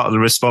setup, you're part of the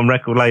Respond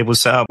record label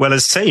setup, well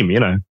as team, you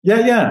know.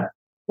 Yeah.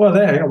 Well,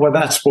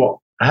 that's what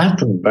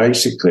happened,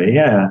 basically,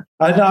 yeah.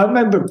 And I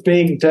remember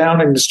being down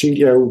in the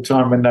studio all the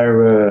time when they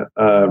were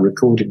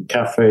recording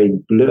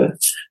Café Bleu,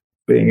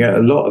 being at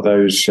a lot of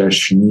those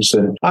sessions.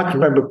 And I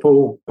can remember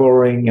Paul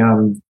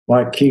borrowing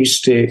my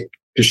acoustic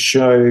to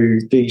show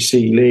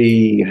DC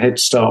Lee Head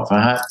Start for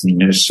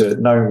Happiness at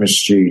Noma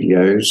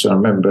Studios. I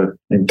remember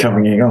him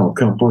coming in,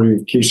 can I borrow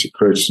your acoustic,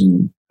 Chris,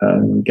 and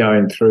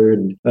going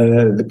through.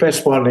 And the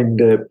best one in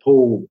the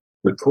Paul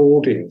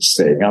recordings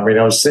thing. I mean,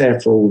 I was there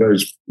for all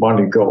those One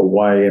Who Got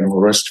Away and all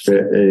the rest of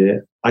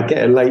it. I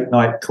get a late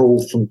night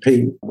call from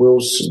Pete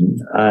Wilson,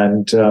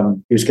 and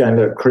he was going,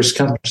 look, Chris,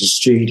 come to the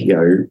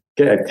studio,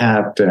 get a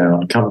cab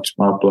down, come to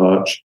my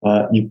lodge.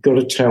 You've got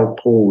to tell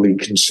Paul he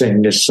can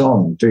sing this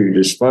song, do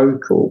this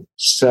vocal.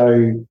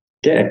 So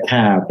get a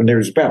cab. And it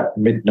was about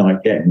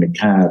midnight getting the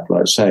cab,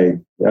 like say,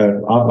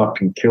 I'm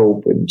up in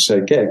Kilburn, so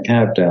get a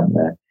cab down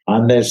there.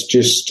 And there's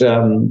just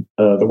the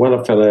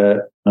Weller fella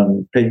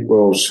and Pete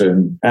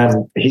Wilson,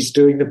 and he's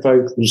doing the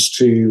vocals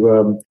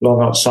to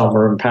Long Hot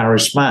Summer and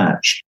Paris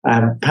Match.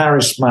 And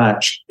Paris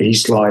Match,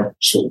 he's like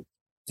sort of,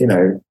 you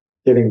know,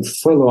 getting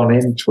full on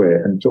into it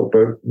and sort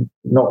of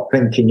not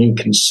thinking he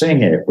can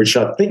sing it, which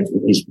I think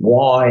is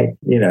why,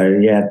 you know,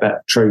 he had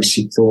that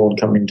Tracy Thorn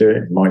come and do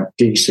it, Mike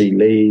DC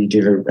Lee,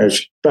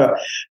 but,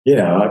 you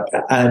know,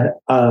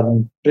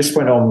 and this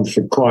went on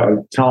for quite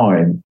a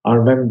time. I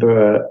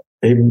remember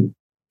him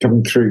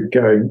coming through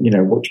going, you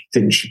know, what do you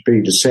think should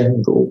be the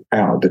single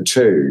out of the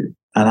two?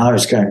 And I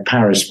was going,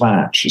 Paris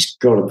Match. It's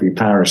got to be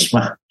Paris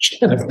Match.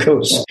 And of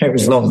course, it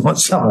was Long Hot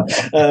Summer.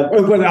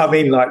 Well, I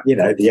mean, like, you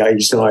know, the A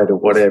side or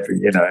whatever,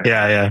 you know.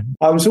 Yeah.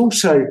 I was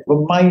also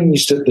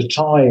amazed at the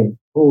time.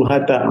 Paul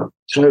had that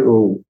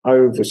total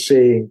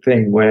overseeing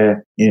thing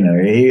where, you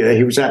know,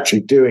 he was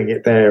actually doing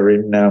it there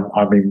in,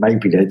 I mean,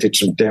 maybe they did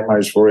some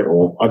demos for it,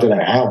 or I don't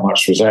know how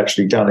much was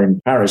actually done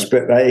in Paris,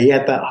 but he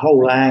had that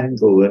whole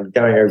angle and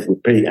going over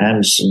with Pete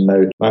Anderson.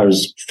 That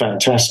was a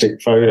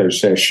fantastic photo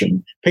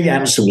session. Pete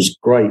Anderson was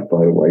great,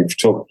 by the way,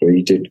 photographer.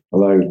 He did a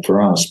load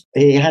for us.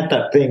 He had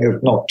that thing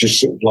of not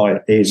just sort of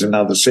like, here's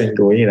another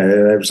single, you know,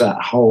 there was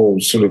that whole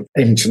sort of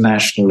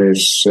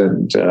internationalist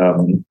and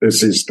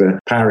this is the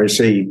Paris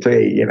EP,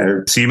 you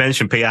know. So you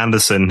mentioned Pete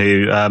Anderson,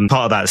 who part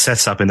of that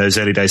setup in those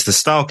early days, the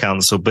Style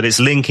Council, but it's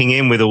linking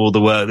in with all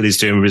the work that he's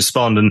doing with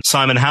Respond, and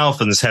Simon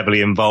Halfen's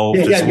heavily involved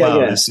as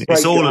well. Yeah.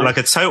 It's all like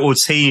a total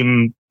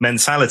team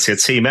mentality, a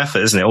team effort,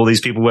 isn't it? All these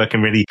people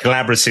working really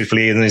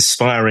collaboratively and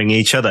inspiring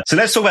each other. So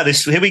let's talk about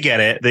this. Here we get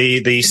it.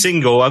 The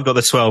single, I've got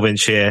the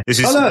 12-inch here. This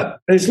is, oh, look,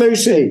 it's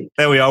Lucy.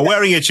 There we are,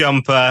 wearing a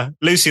jumper.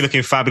 Lucy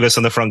looking fabulous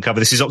on the front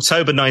cover. This is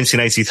October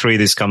 1983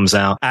 this comes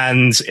out.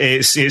 And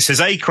it says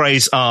A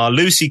Craze are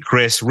Lucy,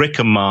 Chris, Rick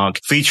and Mark,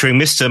 featuring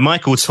Mr.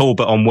 Michael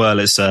Talbot on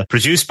Wurlitzer,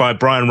 produced by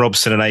Brian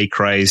Robson and A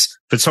Craze.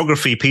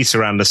 Photography,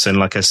 Peter Anderson,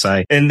 like I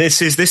say. And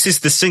this is the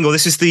single.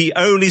 This is the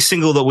only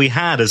single that we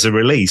had as a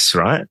release,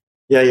 right?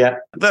 Yeah.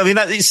 I mean,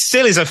 that it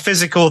still is a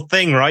physical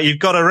thing, right? You've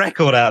got a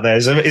record out there.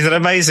 It's an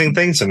amazing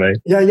thing to me.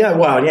 Yeah.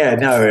 Well, yeah,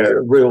 no,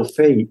 a real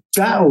feat.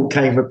 That all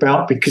came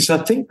about because I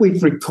think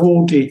we'd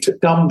recorded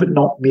Dumb But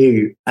Not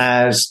Mute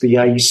as the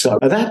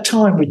A-side. At that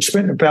time, we'd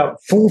spent about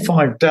 4 or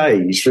 5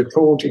 days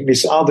recording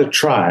this other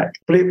track,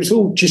 but it was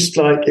all just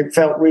like, it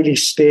felt really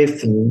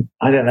stiff and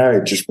I don't know,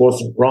 it just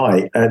wasn't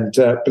right. And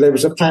but there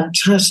was a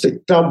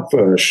fantastic dub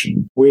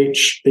version,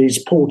 which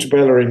is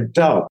Portobello in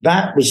dub.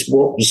 That was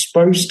what was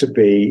supposed to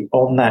be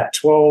on that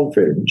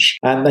 12-inch,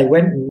 and they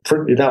went and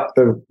printed up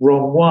the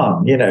wrong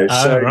one,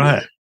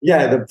 Right.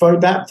 Yeah,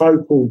 that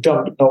vocal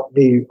Dumb But Not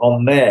Mute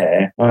on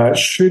there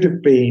should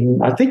have been,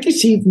 I think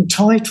it's even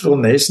titled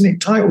on there, isn't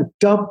it? Titled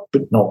Dub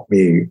But Not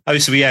Mute. Oh,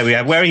 so we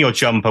had Wearing Your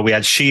Jumper, we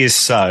had She Is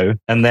So,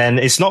 and then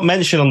it's not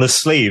mentioned on the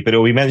sleeve, but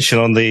it'll be mentioned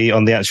on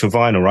the actual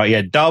vinyl, right?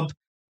 Yeah, dub,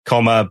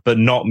 but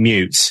not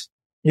mute.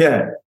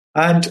 Yeah,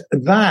 and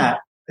that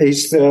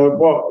is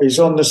what is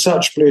on the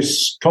Such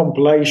Bliss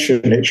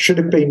compilation. It should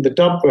have been the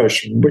dub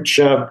version, which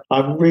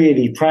I'm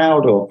really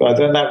proud of. I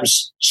think that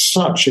was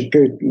such a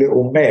good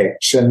little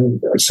mix and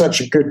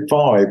such a good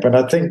vibe, and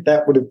I think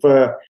that would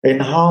have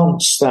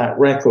enhanced that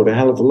record a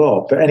hell of a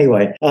lot. But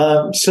anyway,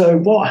 so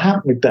what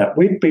happened with that?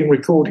 We'd been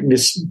recording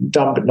this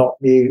Dumb But Not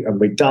Mute, and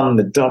we'd done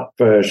the dub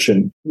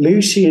version.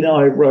 Lucy and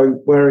I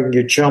wrote Wearing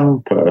Your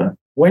Jumper,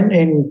 went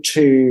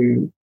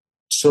into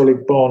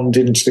Solid Bond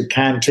into the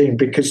canteen,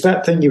 because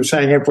that thing you were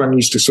saying, everyone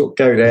used to sort of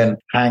go there and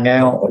hang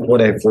out or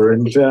whatever.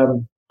 And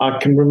I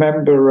can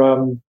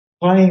remember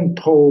playing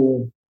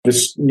Paul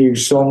this new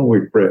song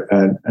with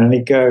Britain, and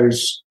he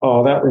goes,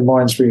 "Oh, that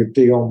reminds me of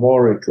Dionne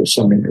Warwick or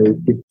something.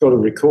 We've got to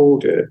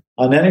record it."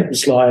 And then it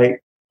was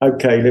like,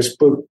 "Okay, let's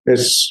book a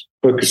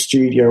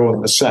studio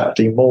on the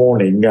Saturday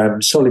morning."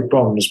 Solid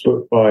Bond was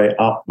booked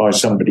by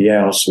somebody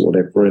else or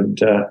whatever, and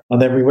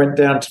then we went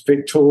down to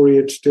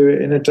Victoria to do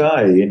it in a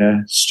day,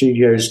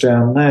 studios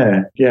down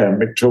there. Yeah,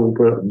 Mick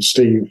Talbot and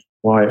Steve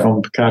White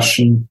on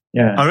percussion.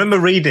 Yeah, I remember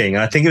reading,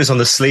 I think it was on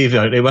the sleeve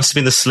note, it must have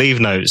been the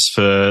sleeve notes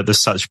for the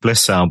Such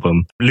Bliss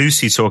album,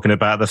 Lucy talking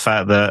about the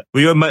fact that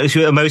we were at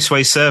a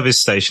motorway service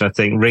station, I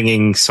think,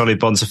 ringing Solid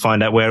Bond to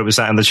find out where it was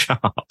at in the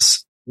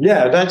charts.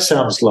 Yeah, that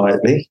sounds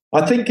likely.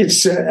 I think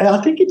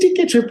it did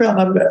get to about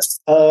number,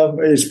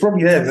 it's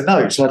probably there in the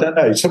notes, I don't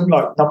know, something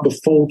like number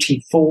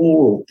 44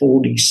 or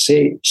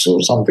 46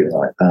 or something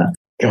like that.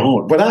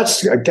 God, well,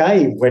 that's a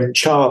game when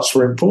charts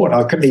were important.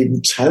 I couldn't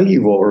even tell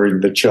you what were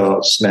in the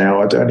charts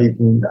now. I don't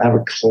even have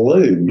a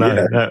clue.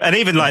 No. And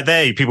even like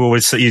there,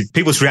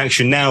 people's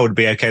reaction now would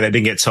be, okay, they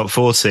didn't get top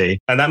 40.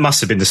 And that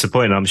must have been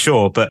disappointing, I'm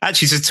sure. But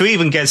actually, to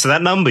even get to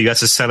that number, you had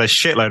to sell a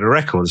shitload of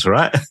records,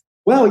 right?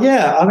 Well,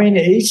 yeah, I mean,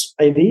 it is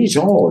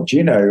odd,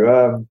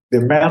 the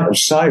amount of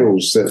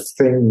sales that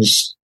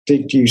things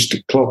did used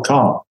to clock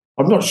up.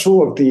 I'm not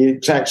sure of the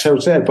exact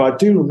sales there, but I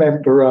do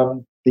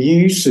remember the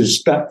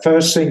Users, that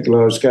first single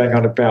I was going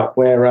on about,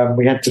 where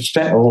we had to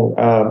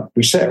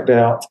we settled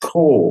out of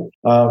court.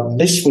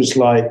 This was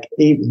like,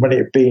 even when it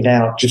had been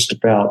out just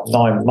about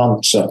 9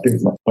 months, I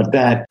think my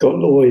dad got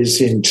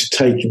lawyers in to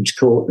take him to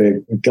court,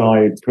 the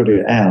guy who put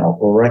it out,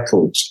 or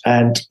records,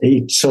 and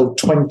he sold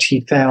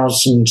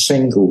 20,000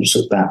 singles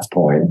at that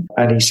point.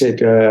 And he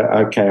said,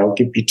 okay, I'll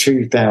give you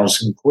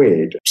 2,000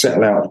 quid,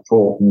 settle out of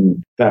court,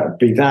 and that would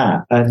be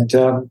that.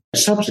 And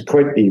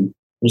subsequently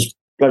was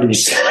bloody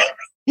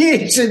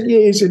years and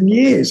years and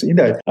years, and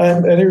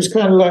it was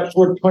kind of like,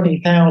 what,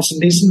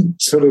 20,000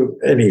 isn't sort of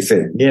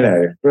anything,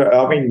 But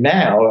I mean,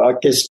 now I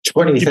guess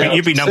 20,000.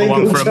 You'd be number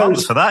one for a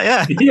month for that,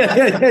 yeah.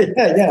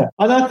 Yeah.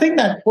 And I think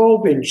that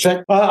 12-inch,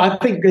 I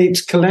think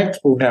it's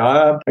collectible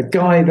now. A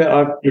guy that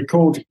I've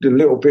recorded a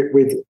little bit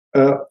with,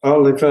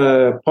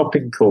 Oliver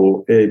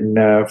Poppincourt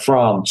in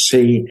France,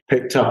 he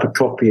picked up a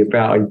copy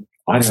about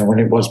I don't know when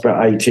it was,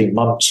 about 18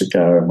 months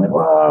ago, and went,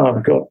 "Wow,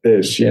 I've got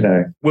this,"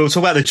 We'll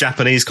talk about the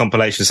Japanese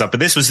compilation stuff, but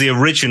this was the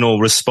original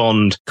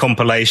Respond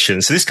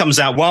compilation. So this comes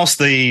out whilst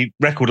the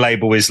record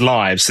label is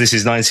live. So this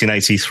is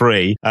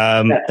 1983.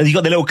 And you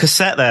got the little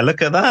cassette there.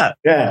 Look at that.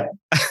 Yeah.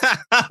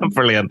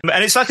 Brilliant.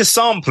 And it's like a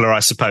sampler, I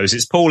suppose.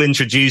 It's Paul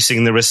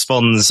introducing the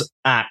Responds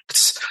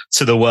acts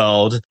to the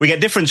world. We get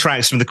different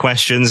tracks from The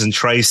Questions and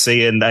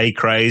Tracy and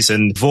Craze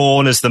and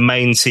Vaughan as the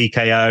main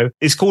TKO.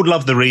 It's called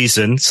Love the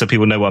Reason, so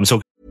people know what I'm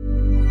talking.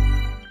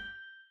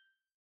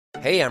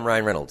 Hey, I'm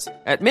Ryan Reynolds.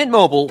 At Mint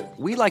Mobile,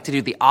 we like to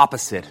do the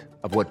opposite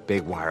of what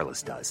Big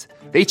Wireless does.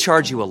 They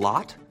charge you a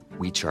lot,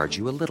 we charge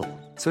you a little.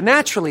 So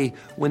naturally,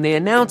 when they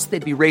announced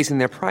they'd be raising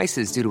their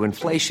prices due to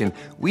inflation,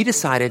 we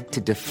decided to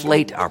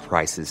deflate our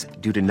prices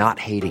due to not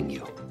hating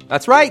you.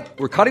 That's right.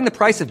 We're cutting the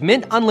price of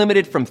Mint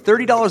Unlimited from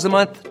 $30 a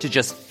month to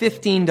just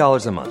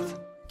 $15 a month.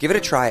 Give it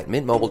a try at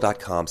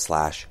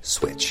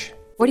mintmobile.com/switch.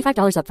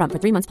 $45 up front for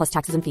 3 months plus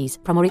taxes and fees.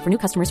 Promo rate for new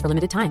customers for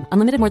limited time.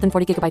 Unlimited more than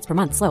 40 gigabytes per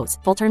month slows.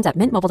 Full terms at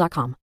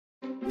mintmobile.com.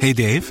 Hey,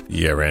 Dave.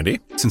 Yeah, Randy.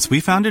 Since we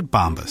founded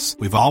Bombas,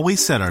 we've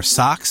always said our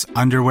socks,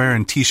 underwear,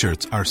 and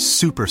T-shirts are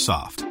super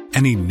soft.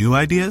 Any new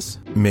ideas?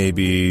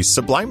 Maybe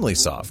sublimely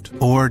soft.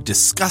 Or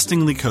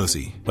disgustingly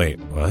cozy. Wait,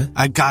 what?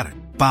 I got it.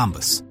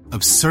 Bombas.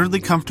 Absurdly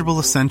comfortable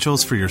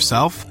essentials for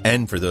yourself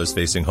and for those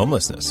facing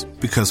homelessness.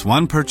 Because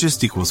one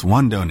purchased equals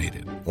one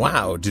donated.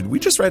 Wow, did we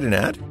just write an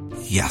ad?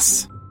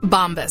 Yes.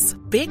 Bombas.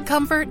 Big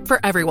comfort for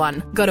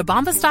everyone. Go to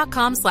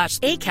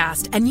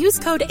bombas.com/ACAST and use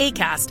code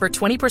ACAST for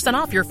 20%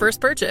 off your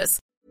first purchase.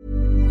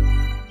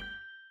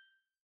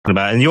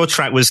 And your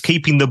track was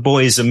Keeping the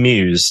Boys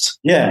Amused.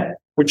 Yeah,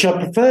 which I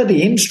prefer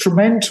the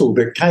instrumental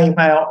that came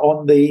out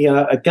on the,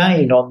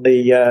 again, on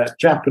the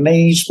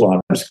Japanese one.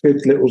 It was a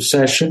good little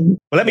session.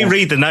 Well, let me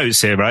read the notes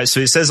here, right? So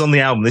it says on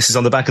the album, this is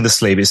on the back of the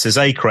sleeve, it says,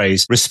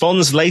 Craze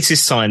responds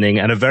latest signing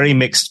and a very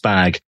mixed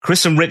bag.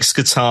 Chris and Rick's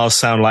guitars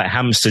sound like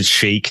Hampstead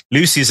chic.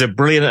 Lucy is a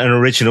brilliant and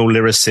original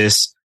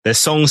lyricist. Their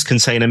songs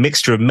contain a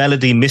mixture of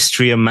melody,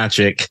 mystery, and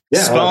magic.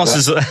 Yeah,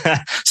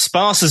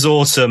 sparse as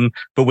autumn,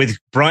 but with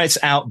bright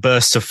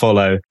outbursts to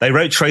follow. They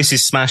wrote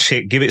Tracy's smash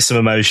hit, Give It Some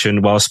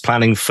Emotion, whilst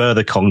planning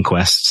further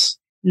conquests.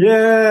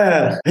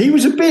 Yeah, he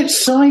was a bit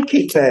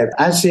psychic there,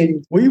 as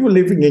in, we were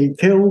living in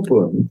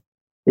Kilburn,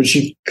 which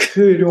you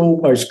could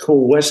almost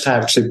call West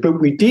Hampstead,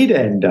 but we did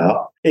end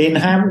up in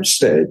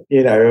Hampstead,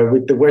 you know,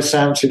 with the West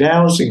Hampstead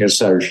Housing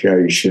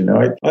Association.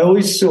 I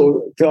always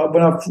thought,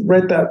 when I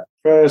read that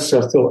first, I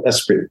thought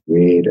that's a bit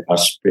weird,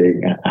 us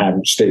being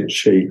Hampstead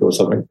chic or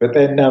something. But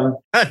then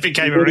that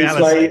became a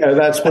reality. Later,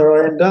 that's where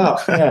I end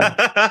up. Yeah,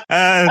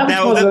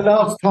 that was the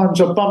last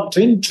times I bumped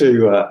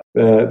into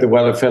the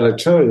Weller fella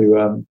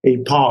too.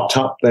 He parked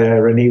up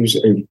there, and he was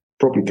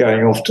probably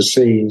going off to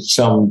see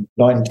some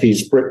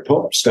 90s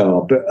Britpop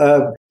star.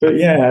 But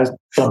yeah, I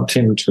bumped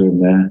into him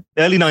there.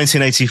 Early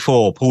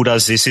 1984, Paul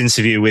does this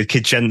interview with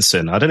Kid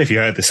Jensen. I don't know if you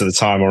heard this at the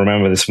time or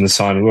remember this from the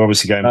time. We're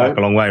obviously going back a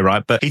long way,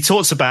 right? But he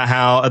talks about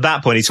how, at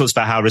that point,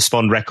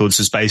 Respond Records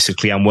was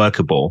basically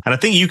unworkable. And I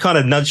think you kind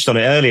of nudged on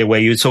it earlier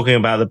where you were talking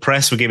about the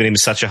press were giving him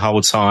such a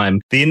hard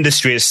time. The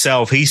industry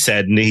itself, he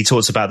said, and he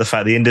talks about the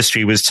fact the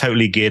industry was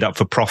totally geared up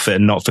for profit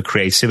and not for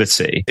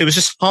creativity. It was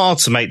just hard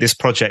to make this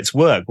project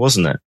work,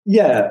 wasn't it?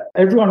 Yeah,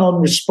 everyone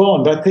on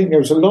Respond, I think there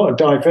was a lot of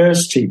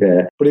diversity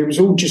there, but it was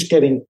all just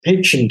getting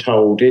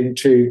pigeonholed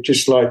into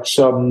just like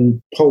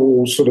some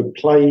Paul sort of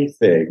play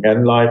thing,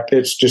 and like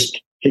it's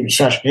just keep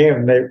smashing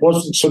him. It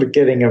wasn't sort of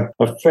getting a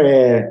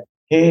fair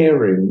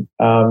hearing,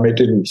 it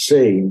didn't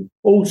seem.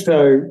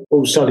 Also,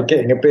 all started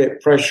getting a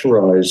bit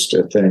pressurised,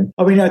 I think.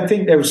 I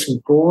think there were some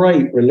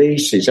great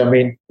releases.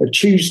 A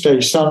Tuesday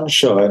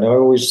Sunshine, I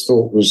always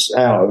thought was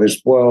out of this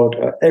world.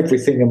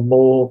 Everything and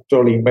More,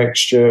 Dolly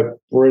Mixture,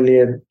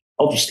 brilliant.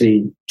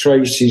 Obviously,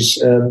 Tracy's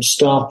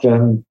stuff,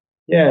 and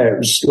yeah, it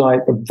was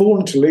like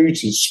Born to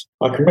Lose.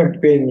 I can remember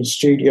being in the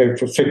studio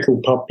for Fickle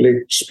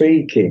Public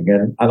Speaking,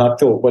 and I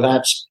thought, well,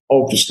 that's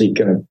obviously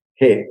going to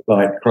hit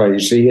like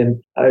crazy.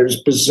 And it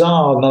was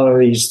bizarre. None of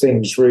these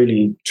things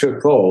really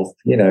took off,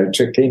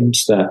 took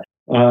into that.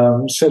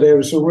 So there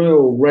was a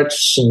real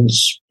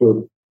reticence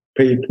for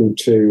people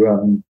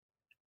to,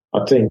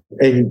 I think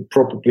he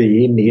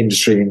probably in the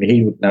industry, and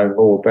he would know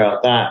more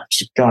about that,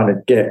 to kind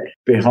of get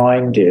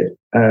behind it.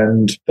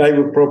 And they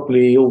were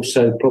probably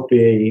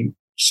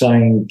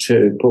saying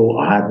to Paul,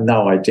 I have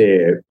no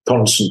idea,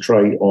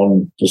 concentrate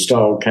on the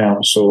Style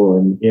Council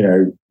and,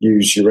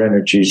 use your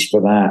energies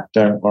for that.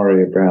 Don't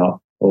worry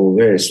about all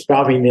this.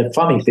 But the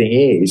funny thing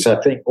is,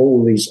 I think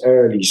all these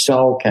early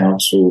Style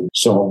Council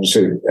songs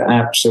are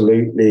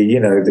absolutely,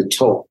 the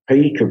top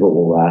peak of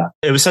all that.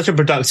 It was such a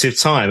productive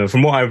time. And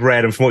from what I've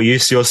read and from what you're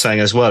saying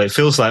as well, it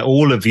feels like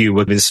all of you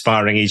were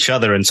inspiring each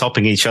other and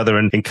topping each other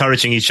and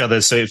encouraging each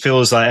other. So it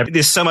feels like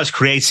there's so much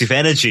creative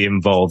energy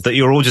involved that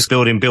you're all just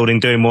building,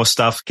 doing more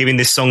stuff, giving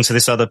this song to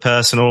this other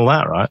person, all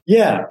that, right?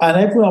 Yeah. And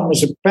everyone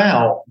was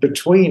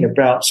between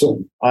sort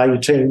of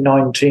 18,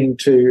 19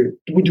 to,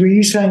 were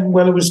you saying,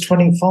 well, it was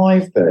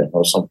 25 then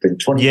or something?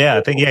 24? Yeah,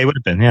 I think, it would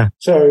have been, yeah.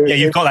 So yeah,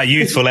 you've got that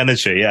youthful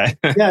energy, yeah.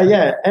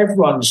 yeah.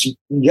 Everyone's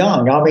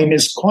young.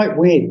 It's quite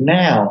weird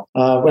now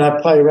when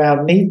I play around,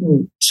 and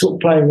even sort of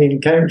playing in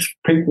games,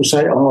 people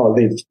say, oh,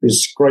 there's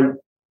this great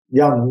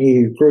young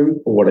new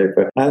group or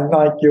whatever. And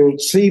like you'll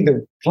see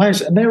the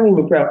players, and they're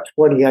all about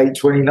 28,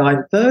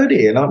 29,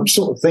 30. And I'm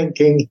sort of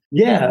thinking,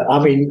 yeah,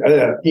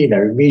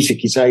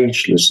 music is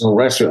ageless and all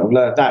the rest of it. I've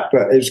learned that.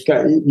 But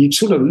you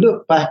sort of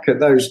look back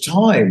at those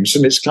times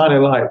and it's kind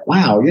of like,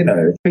 wow,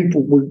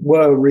 people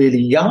were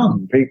really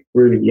young.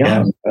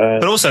 Yeah.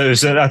 But also, I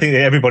think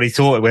that everybody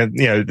thought when,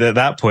 at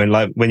that point,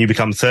 like when you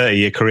become 30,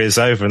 your career's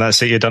over and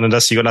that's it, you're done and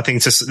dusted. You've got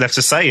nothing left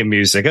to say in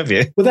music, have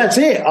you? Well, that's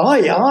it.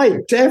 I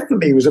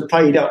definitely was a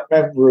paid up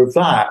member of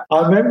that.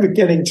 I remember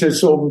getting to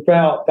sort of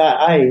about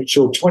that age,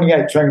 or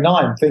 28,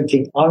 29,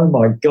 thinking, oh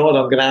my God,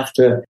 I'm going to have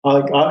to,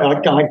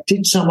 I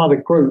did some other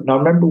group, and I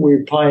remember we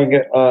were playing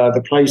at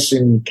the place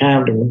in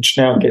Camden, which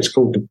now gets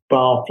called the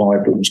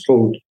Barfly, but it was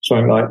called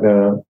something like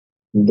the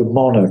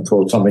Monarch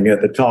or something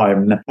at the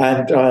time, and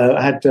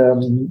had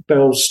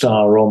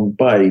Bellstar on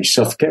bass.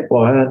 I forget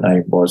what her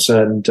name was,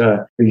 and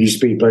who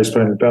used to be bass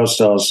player in the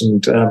Bellstars.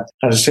 And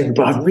I was thinking,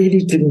 but I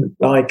really didn't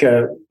like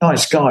a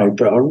nice guy,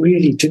 but I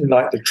really didn't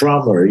like the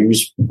drummer. He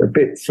was a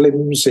bit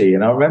flimsy,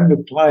 and I remember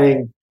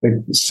playing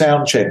the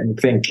sound check and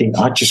thinking,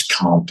 I just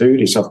can't do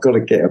this. I've got to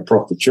get a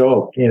proper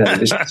job.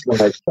 This is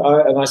like,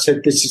 and I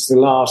said, this is the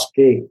last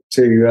gig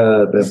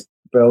to the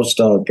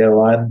Bellstar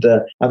girl, and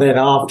then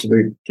after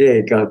the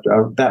gig,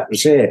 that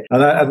was it.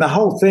 And the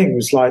whole thing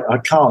was like, I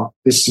can't.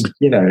 This is,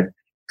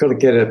 got to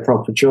get a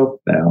proper job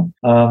now.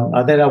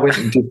 And then I went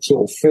and did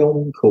sort of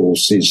film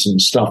courses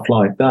and stuff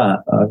like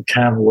that.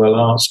 Camberwell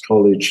Arts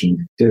College,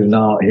 and did an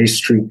art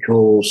history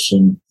course.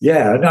 And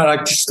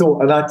I just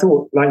thought,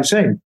 like you're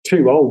saying,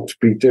 too old to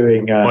be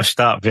doing washed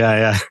up. This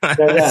kind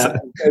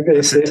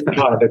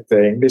of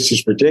thing. This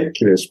is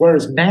ridiculous.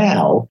 Whereas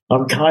now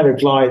I'm kind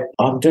of like,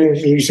 I'm doing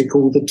music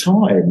all the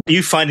time.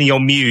 You finding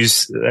your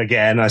muse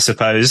again, I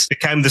suppose,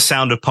 became the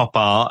sound of pop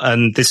art,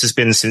 and this has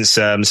been since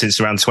around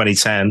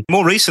 2010.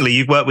 More recently,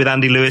 you've worked with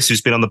Andy Lewis,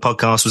 who's been on the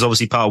podcast, was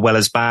obviously part of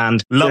Weller's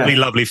band.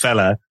 Lovely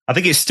fella. I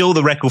think it's still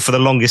the record for the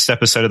longest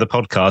episode of the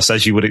podcast,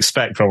 as you would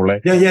expect,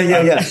 probably.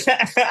 Yeah.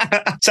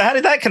 So how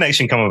did that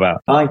connection come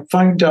about? I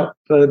phoned up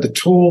the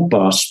tour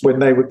bus when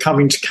they were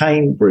coming to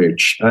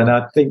Cambridge, and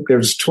I think there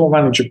was tour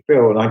manager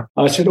Bill, and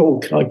I said,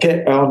 can I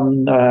get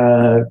on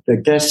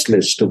the guest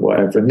list or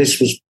whatever? And this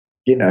was,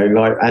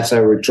 like as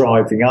they were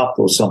driving up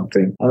or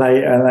something.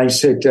 And they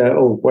said,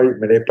 wait a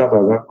minute, blah,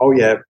 blah, blah. Oh,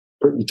 yeah,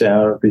 put you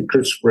down, it'll be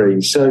Chris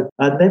Free. So,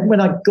 and then when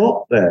I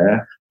got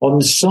there, on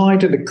the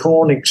side of the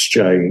Corn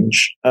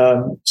Exchange,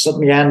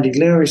 suddenly Andy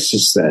Lewis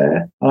is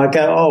there. And I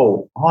go,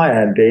 oh, hi,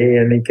 Andy.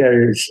 And he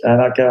goes,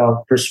 and I go,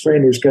 oh, Chris Free.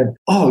 And he was going,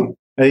 oh,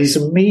 and his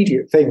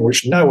immediate thing,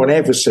 which no one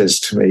ever says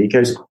to me, he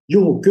goes,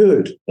 you're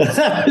good.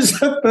 That was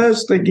the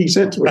first thing he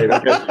said to me. And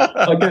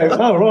I go,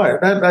 oh, right,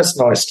 that's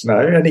nice to know.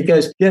 And he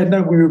goes, yeah,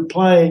 no,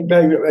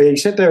 he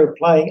said they were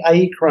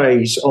playing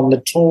Craze on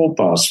the tour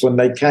bus when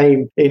they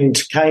came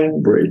into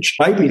Cambridge.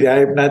 Maybe they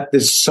haven't had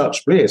this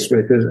such bliss,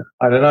 because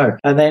I don't know.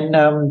 And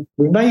then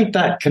we made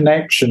that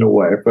connection or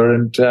whatever.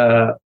 And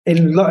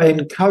in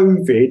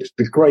COVID,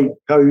 the great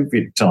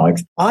COVID time,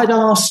 I'd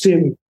asked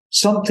him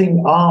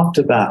something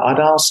after that. I'd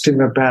asked him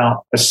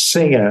about a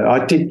singer.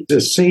 I did the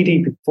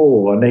CD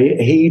before,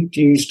 and he'd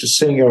used a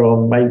singer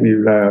on maybe a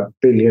 $1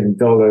 billion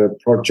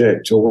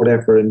project or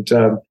whatever. And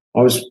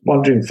I was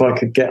wondering if I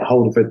could get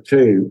hold of her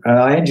too. And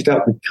I ended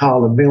up with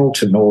Carla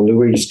Milton or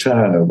Louise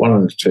Turner, one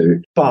of the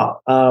two. But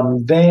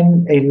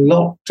then in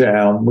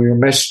lockdown, we were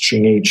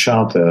messaging each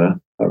other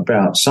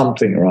about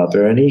something or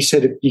other. And he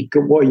said,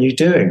 what are you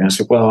doing? I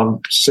said, well, I'm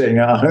sitting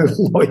at home.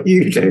 What are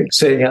you doing?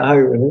 Sitting at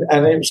home.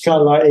 And it was kind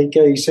of like,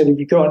 he said, have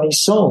you got any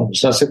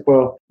songs? I said,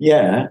 well,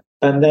 yeah.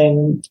 And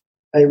then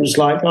it was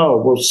like,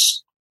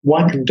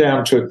 whack them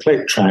down to a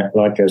click track,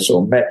 like a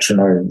sort of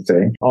metronome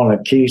thing on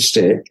a cue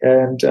stick,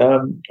 and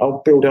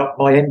I'll build up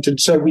my end. And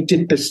so we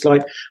did this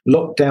like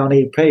lockdown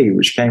EP,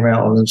 which came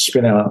out on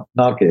Spin Out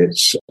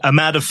Nuggets. A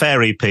Mad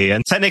Affair EP,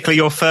 and technically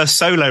your first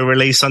solo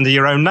release under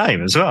your own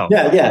name as well.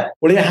 Yeah.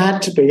 Well, it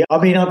had to be. I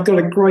mean, I've got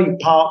a great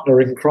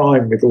partner in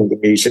crime with all the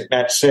music.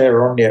 That's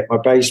Sarah Onyet, my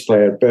bass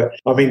player. But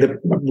I mean,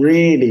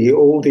 really,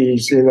 all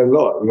these, the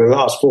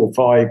last 4 or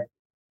 5,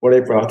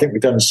 whatever, I think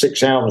we've done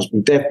 6 albums,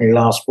 but definitely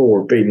last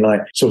 4 have been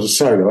like sort of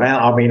solo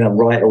out. I mean, I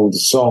write all the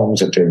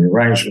songs, I do the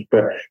arrangements,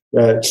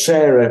 but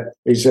Sarah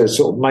is a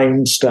sort of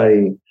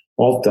mainstay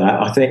of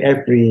that. I think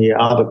every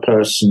other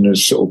person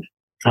has sort of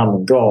come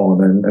and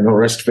gone and all the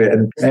rest of it.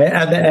 And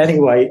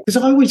anyway,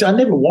 because I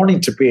never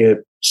wanted to be a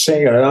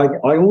singer.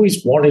 I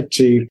always wanted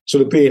to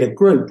sort of be in a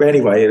group.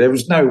 Anyway, there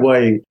was no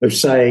way of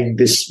saying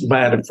this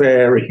Mad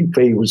Affair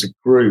EP was a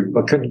group.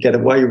 I couldn't get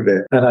away with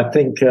it. And I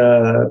think,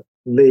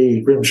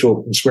 Lee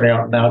Grimshaw from Spin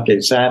Out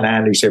Nuggets and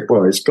Andy said,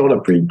 well, it's got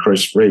to be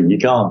Chris Free. You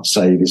can't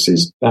say this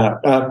is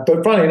that.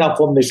 But funny enough,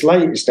 on this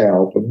latest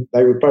album,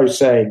 they were both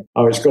saying,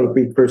 oh, it's got to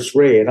be Chris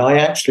Free. And I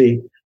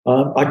actually,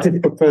 I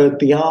did prefer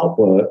the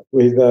artwork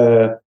with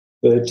the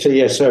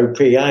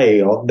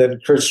TSOPA on than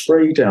Chris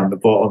Free down the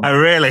bottom. Oh,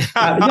 really?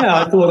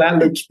 I thought that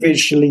looks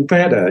visually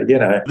better,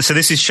 So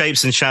this is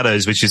Shapes and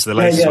Shadows, which is the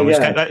latest song, which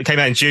came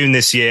out in June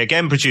this year,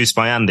 again produced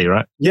by Andy,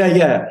 right?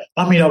 Yeah.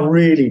 I mean, I'm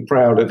really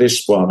proud of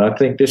this one. I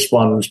think this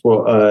one's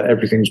what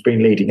everything's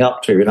been leading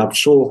up to, and I'm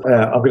sure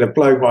I'm going to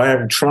blow my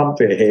own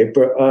trumpet here,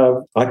 but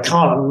I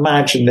can't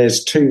imagine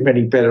there's too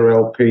many better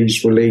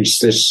LPs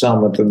released this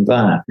summer than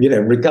that.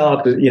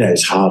 Regardless,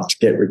 it's hard to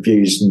get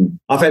reviews, and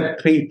I've had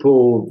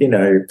people,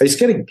 it's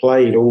getting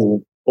played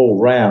all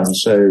round.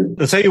 So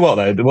I'll tell you what,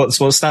 though, what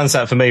stands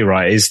out for me,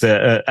 right, is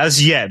that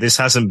as yet this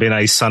hasn't been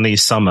a sunny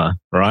summer,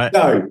 right?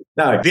 No.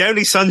 The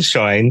only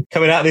sunshine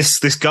coming out of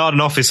this garden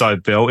office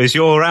I've built is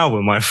your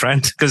album, my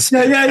friend. Because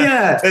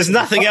there's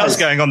nothing else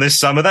going on this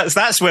summer.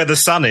 That's where the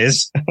sun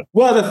is.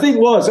 Well, the thing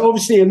was,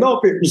 obviously, a lot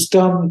of it was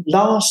done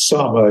last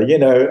summer,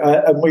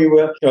 and we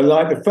were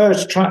like the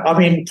first track. I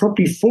mean,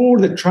 probably 4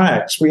 of the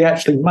tracks we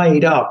actually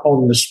made up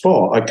on the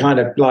spot.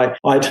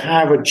 I'd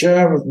have a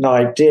germ of an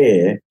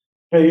idea.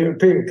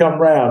 People come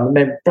round and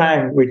then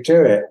bang, we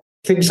do it.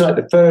 things like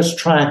the first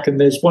track, and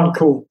there's one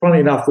called, funny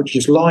enough, which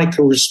is like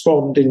a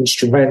Respond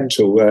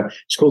instrumental.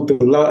 It's called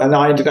and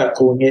I ended up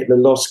calling it the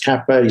Lost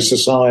Cafe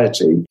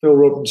Society. Phil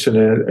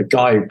Robinson, a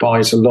guy who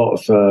buys a lot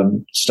of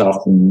stuff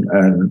and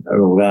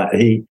all that,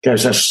 he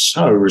goes, "That's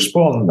so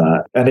Respond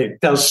that," and it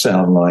does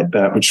sound like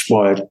that, which is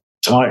why I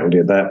titled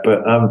it that.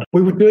 But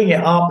we were doing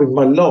it up in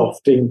my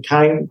loft in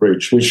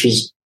Cambridge, which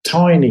was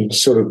tiny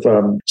sort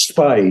of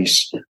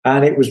space,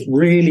 and it was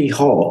really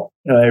hot.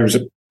 It was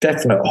a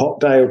definite hot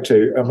day or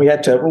two, and we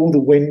had to have all the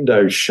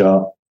windows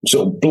shut,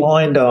 sort of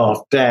blind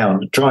half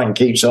down to try and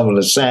keep some of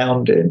the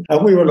sound in.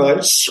 And we were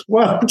like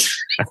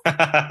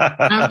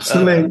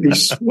absolutely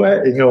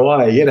sweating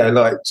away,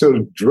 like sort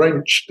of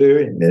drenched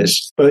doing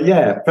this. But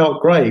yeah, it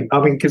felt great. I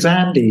mean, because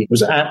Andy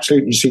was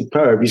absolutely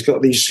superb. He's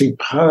got these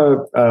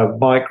superb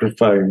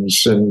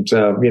microphones and,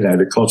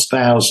 that cost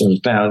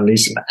thousands down.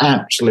 He's an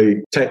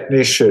absolute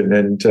technician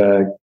and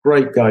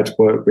great guy to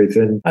work with.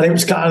 And it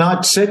was, and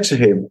I'd said to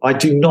him, I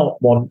do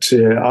not want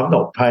to, I'm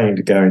not paying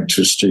to go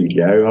into a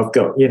studio. I've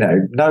got,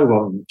 no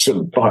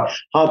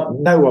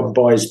one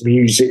buys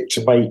music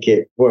to make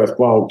it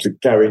worthwhile to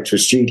go into a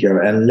studio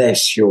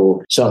unless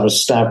you're some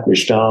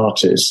established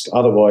artist.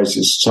 Otherwise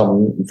it's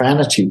some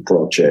vanity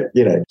project,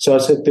 So I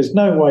said, there's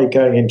no way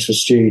going into a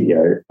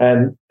studio.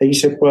 And he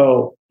said,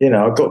 well,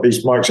 I've got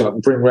these mics I can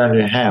bring around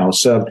your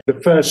house. The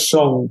first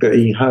song that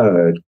he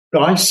heard,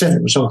 I sent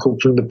him a song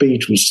called From the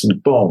Beatles to the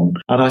Bomb,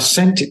 and I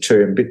sent it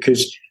to him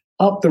because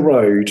up the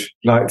road,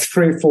 like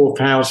 3 or 4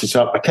 houses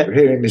up, I kept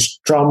hearing this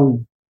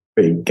drum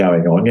beat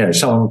going on,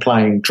 someone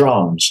playing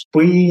drums.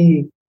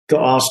 We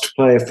got asked to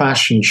play a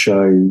fashion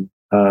show,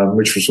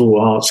 which was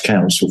all Arts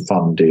Council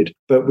funded,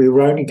 but we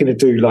were only going to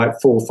do like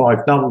 4 or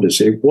 5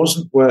 numbers. It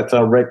wasn't worth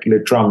our regular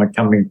drummer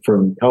coming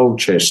from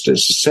Colchester.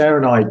 So Sarah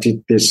and I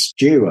did this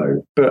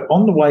duo, but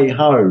on the way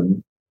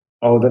home,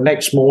 the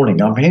next morning,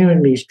 I'm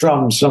hearing these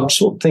drums. And I'm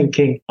sort of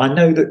thinking, I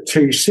know that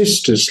 2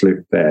 sisters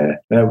lived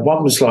there.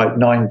 One was like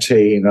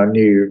 19. I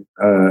knew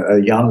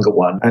a younger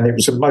one, and it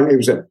was a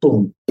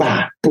boom,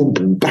 ba, boom,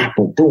 boom, ba,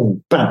 boom,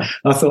 boom, ba.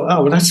 I thought,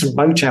 well, that's a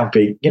Motown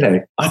beat.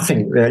 I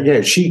think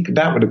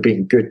that would have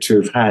been good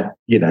to have had,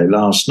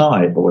 last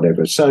night or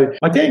whatever. So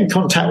I get in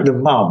contact with the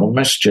mum on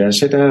Messenger and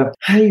said,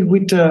 hey,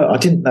 I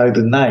didn't know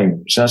the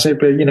name. So I said,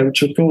 but,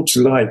 would you thought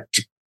to like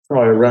to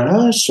try a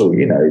rehearsal,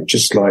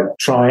 just like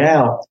try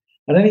out.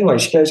 And anyway,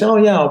 she goes, oh,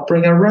 yeah, I'll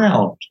bring her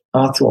round.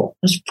 I thought,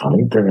 that's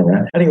funny, bring her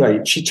round. Anyway,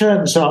 she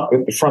turns up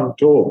at the front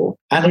door,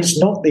 and it's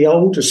not the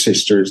older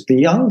sister, it's the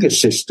younger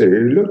sister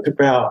who looked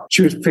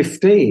she was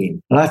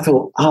 15. And I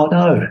thought, oh,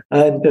 no.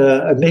 And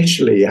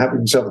initially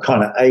having some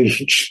kind of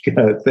age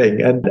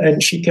thing.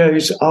 And she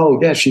goes, oh,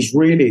 yeah, she's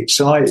really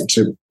excited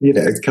to,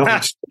 come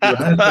to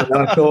and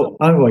I thought,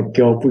 oh, my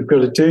God, we've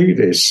got to do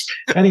this.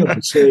 Anyway,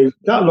 so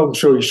that long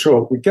story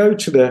short, we go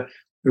to the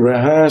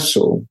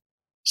rehearsal,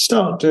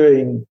 start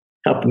doing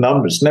couple of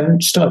numbers, and then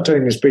start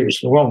doing this beat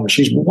wrong.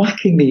 She's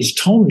whacking these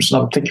toms,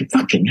 and I'm thinking,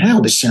 fucking hell,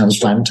 this sounds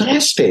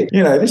fantastic.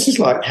 This is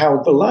like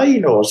Hal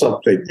Verlaine or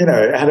something.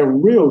 It had a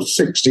real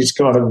 60s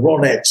kind of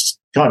Ronettes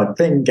kind of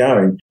thing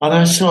going. And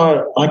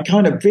I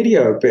kind of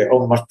video a bit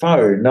on my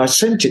phone, and I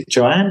sent it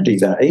to Andy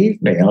that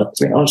evening. I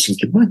was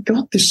thinking, my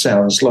God, this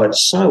sounds like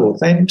so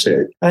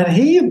authentic. And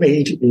he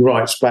immediately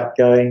writes back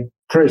going,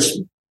 Chris,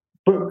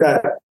 book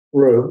that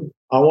room.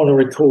 I want to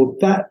record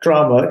that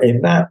drummer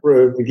in that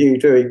room with you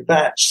doing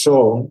that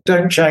song.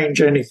 Don't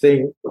change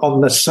anything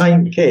on the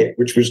same kit,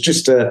 which was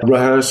just a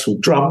rehearsal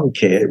drum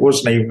kit. It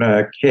wasn't even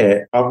a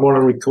kit. I want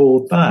to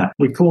record that.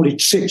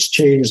 Recorded 6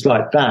 tunes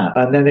like that.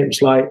 And then it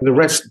was like the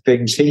rest of the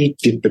things, he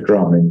did the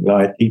drumming.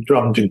 Like he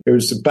drummed. It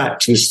was back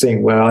to this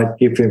thing where I'd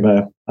give him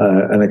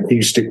an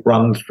acoustic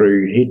run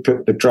through. He'd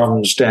put the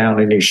drums down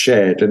in his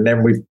shed, and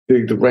then we'd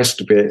do the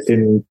rest of it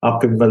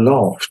up in the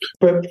loft.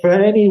 But for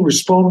any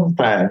Respond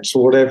fans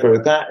or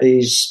whatever, that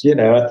is,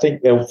 I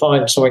think they'll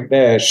find something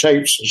there.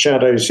 Shapes and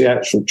Shadows, the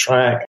actual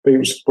track. But it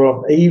was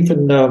from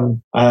even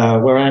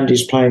where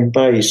Andy's playing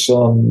bass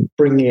on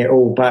Bringing It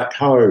All Back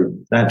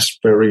Home. That's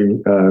very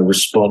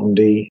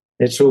Respondy.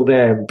 It's all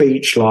there.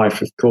 Beach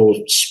Life, of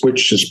course,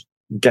 which is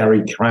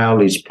Gary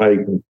Crowley's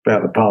played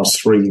about the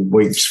past 3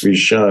 weeks for his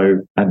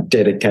show and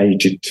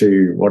dedicated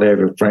to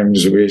whatever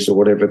friends of his or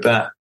whatever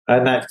that.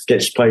 And that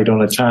gets played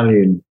on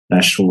Italian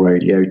national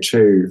radio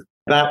too.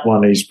 That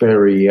one is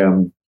very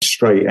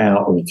straight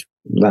out of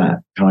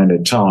that kind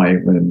of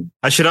time. And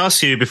I should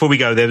ask you before we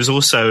go, there was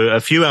also a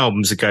few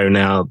albums ago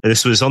now,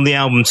 this was on the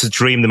album To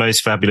Dream the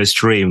Most Fabulous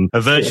Dream,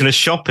 a version of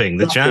Shopping,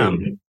 the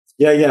Jam.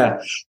 Yeah.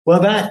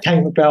 Well, that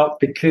came about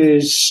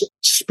because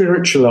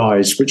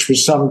Spiritualized, which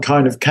was some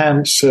kind of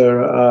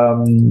cancer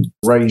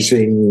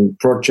raising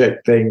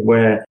project thing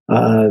where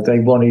they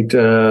wanted,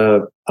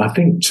 I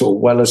think, sort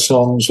of Weller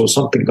songs or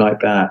something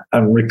like that,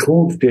 and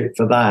recorded it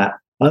for that.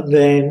 And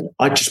then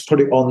I just put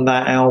it on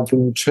that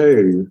album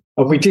too.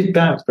 And we did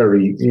that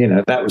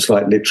that was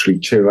like literally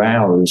 2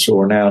 hours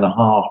or an hour and a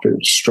half. It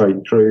was straight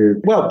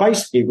through. Well,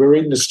 basically, we're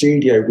in the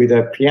studio with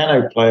a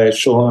piano player,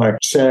 Sean,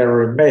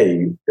 Sarah and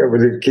me,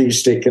 with a key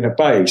stick and a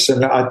bass.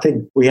 And I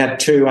think we had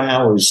 2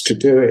 hours to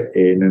do it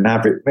in and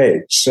have it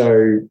mixed.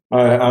 So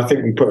I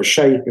think we put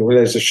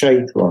there's a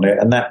shaker on it,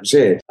 and that was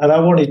it. And I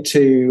wanted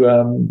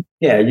to...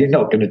 you're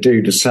not going to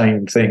do the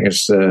same thing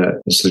as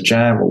the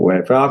Jam or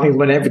whatever. I mean,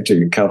 whenever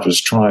do covers,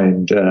 try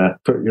and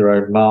put your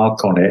own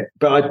mark on it.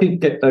 But I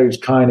did get those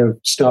kind of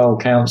style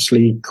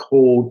council-y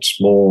chords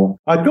more.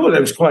 I thought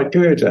that was quite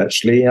good,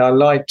 actually. I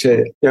liked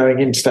it going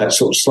into that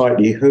sort of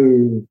slightly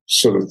Who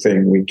sort of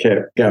thing we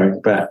kept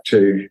going back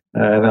to.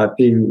 And I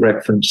do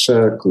reference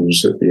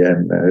Circles at the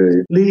end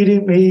there.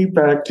 Leading me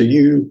back to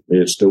you,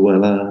 Mr.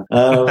 Weller.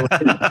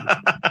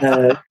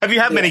 Have you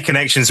had many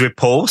connections with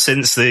Paul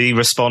since the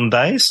Respond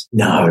days?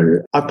 No.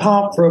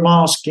 Apart from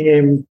asking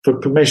him for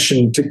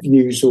permission to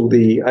use all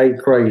the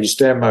Craze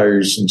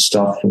demos and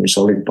stuff from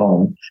Solid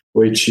Bomb,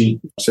 which he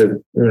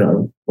said,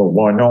 well,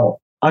 why not?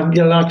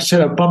 Like I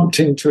said, I bumped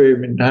into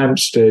him in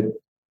Hampstead.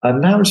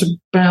 And that was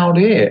about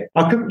it.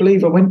 I couldn't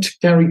believe I went to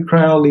Gary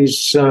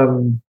Crowley's,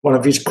 one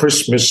of his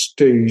Christmas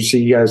do's.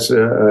 He has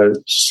a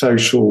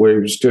social where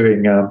he was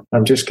doing,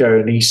 I'm just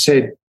going, he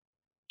said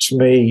to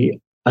me,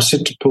 I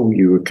said to Paul,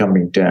 you were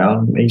coming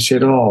down. He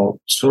said, oh,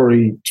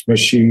 sorry to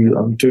miss you.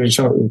 I'm doing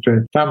something with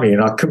the family.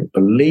 And I couldn't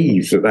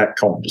believe that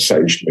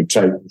conversation had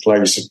taken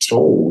place at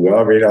all.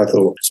 I mean, I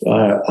thought,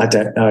 I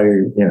don't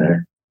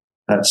know,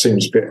 that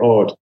seems a bit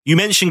odd. You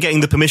mentioned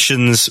getting the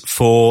permissions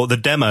for the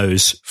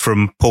demos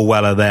from Paul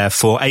Weller there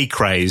for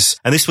Craze,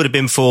 and this would have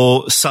been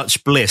for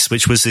Such Bliss,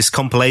 which was this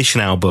compilation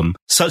album.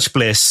 Such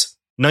Bliss,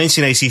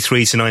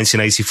 1983 to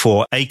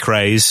 1984,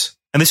 Craze,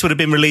 and this would have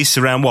been released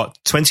around,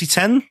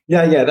 2010?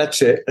 Yeah,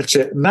 that's it.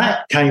 And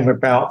that came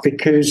about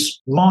because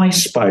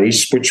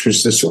MySpace, which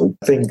was the sort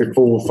of thing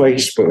before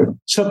Facebook,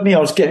 suddenly I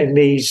was getting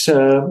these,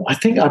 I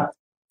think I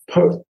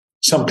put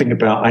something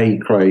about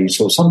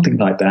Craze or something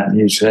like that, and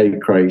you say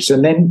Craze.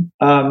 And then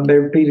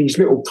there would be these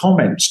little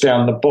comments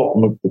down the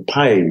bottom of the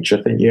page.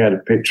 I think you had a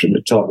picture at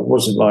the top. It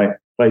wasn't like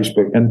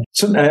Facebook. And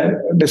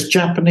this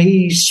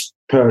Japanese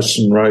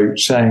person wrote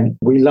saying,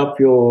 we love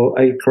your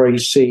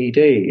Craze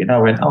CD. And I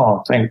went,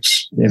 oh,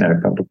 thanks,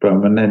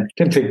 and then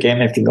didn't think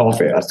anything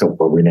of it. I thought,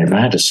 well, we never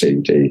had a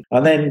CD.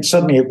 And then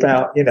suddenly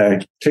about,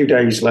 2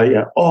 days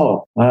later,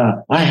 I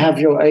have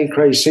your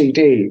Craze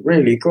CD.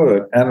 Really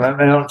good. And then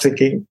I'm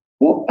thinking,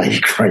 what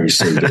Craze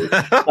CD?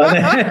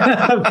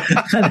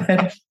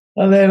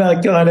 and then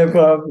I kind of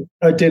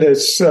I did a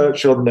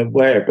search on the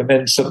web, and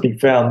then suddenly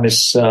found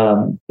this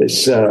I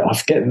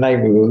forget the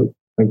name of it.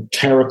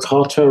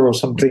 Terracotta or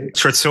something.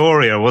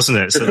 Trattoria, wasn't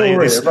it? So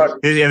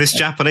this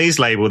Japanese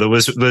label that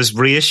was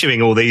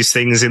reissuing all these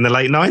things in the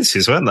late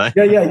 90s, weren't they?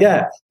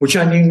 Yeah. Which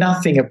I knew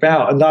nothing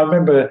about. And I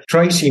remember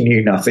Tracy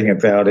knew nothing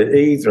about it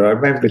either. I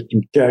remember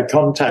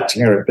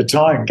contacting her at the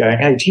time going,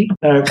 hey, do you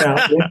know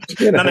about this?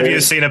 None of you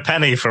have seen a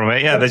penny from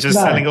it. Yeah, they're just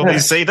selling all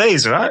these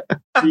CDs, right?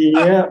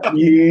 Yeah,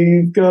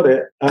 you got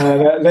it.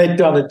 They'd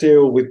done a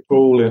deal with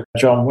Paul and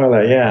John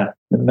Weller, yeah.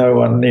 And no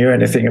one knew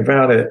anything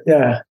about it,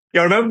 yeah. Yeah,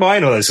 I remember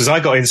buying all those because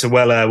I got into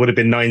Weller, would have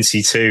been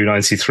 92,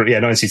 93. Yeah,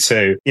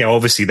 92.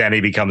 Obviously then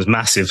he becomes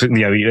massive.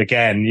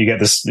 Again, you get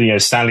this,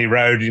 Stanley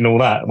Road and all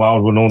that,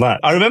 Wildwood and all that.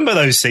 I remember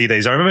those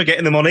CDs. I remember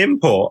getting them on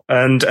import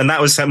and that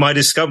was my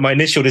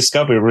initial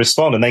discovery of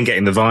Respond, and then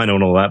getting the vinyl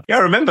and all that. Yeah, I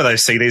remember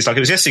those CDs like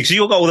it was yesterday because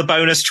you all got all the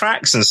bonus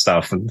tracks and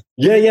stuff.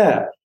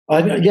 Yeah.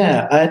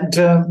 And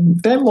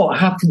then what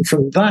happened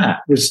from that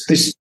was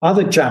this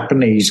other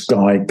Japanese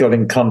guy got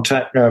in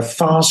contact,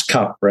 Fast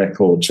Cut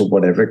Records or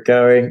whatever,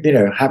 going,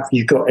 have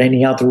you got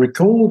any other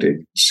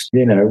recordings?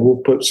 We'll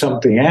put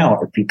something out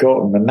if you got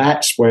them. And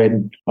that's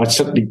when I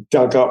suddenly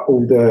dug up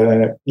all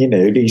the,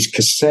 these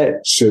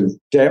cassettes of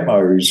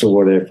demos or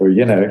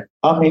whatever,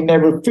 I mean, there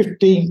were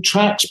 15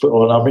 tracks put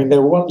on. I mean,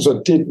 there were ones I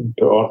didn't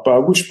put on, but I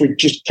wish we'd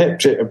just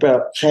kept it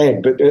about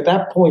 10. But at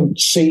that point,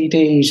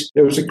 CDs,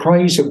 there was a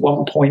craze at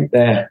one point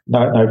there.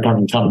 No pun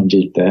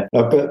intended there.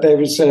 But there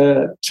was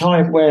a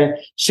time where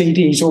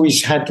CDs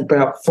always had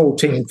about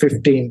 14,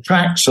 15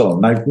 tracks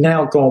on. They've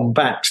now gone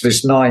back to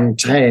this 9,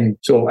 10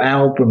 sort of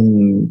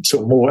album,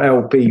 sort of more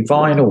LP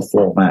vinyl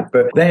format.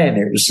 But then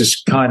it was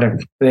this kind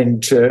of thing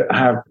to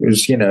have,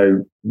 was,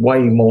 way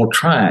more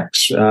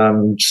tracks.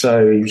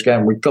 So he was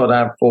going, we've got to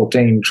have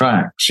 14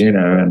 tracks,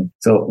 and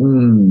thought,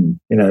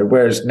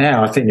 whereas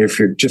now I think if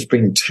you'd just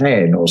been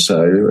 10 or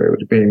so, it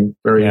would have been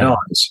very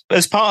nice.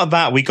 As part of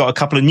that, we got a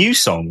couple of new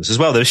songs as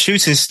well. There was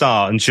Shooting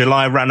Star and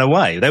July Ran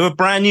Away. They were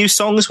brand new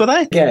songs, were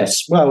they?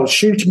 Yes. Well,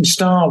 Shooting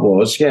Star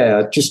was,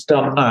 I'd just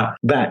done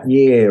that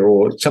year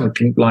or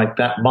something like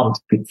that month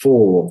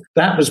before.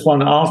 That was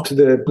one after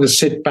the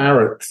Syd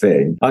Barrett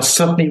thing. I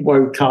suddenly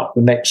woke up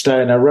the next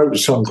day and I wrote a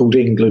song called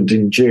England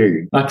in in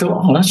June. I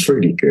thought, oh, that's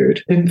really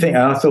good. Didn't think,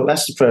 and I thought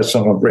that's the first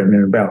song I've written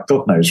in about,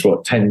 God knows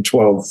what, 10,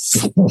 12,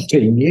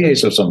 14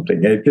 years or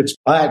something.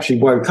 I actually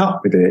woke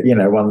up with it,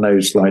 one of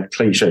those like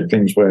cliche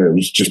things where it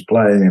was just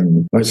playing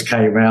and it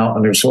came out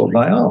and it was sort of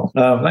like,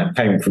 that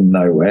came from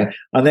nowhere.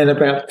 And then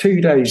about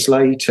 2 days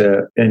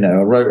later, I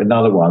wrote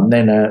another one.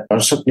 Then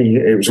suddenly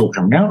it was all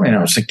coming out and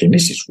I was thinking,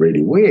 this is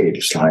really weird.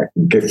 It's like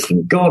a gift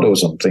from God or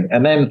something.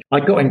 And then I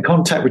got in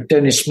contact with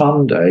Dennis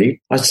Monday.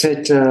 I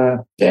said,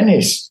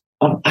 Dennis,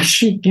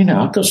 actually,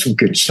 I've got some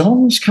good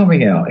songs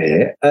coming out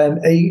here.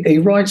 And he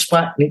writes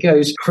back and he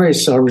goes,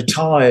 Chris, I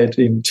retired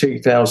in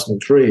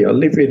 2003. I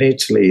live in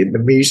Italy and the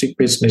music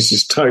business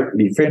is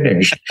totally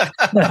finished.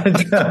 And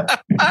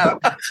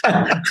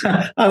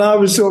I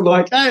was sort of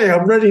like, hey,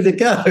 I'm ready to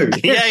go.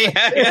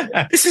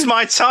 Yeah. This is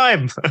my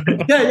time.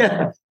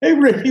 Yeah. It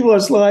really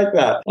was like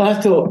that. I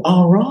thought,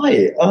 all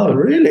right. Oh,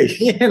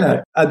 really?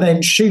 And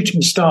then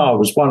Shooting Star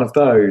was one of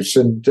those.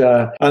 And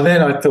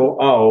then I thought,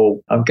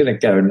 oh, I'm going to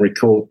go and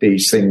record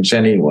these things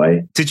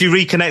anyway. Did you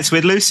reconnect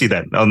with Lucy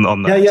then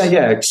on that?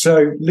 Yeah.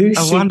 So Lucy,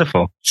 oh,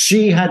 wonderful.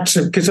 She had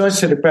some, because I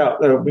said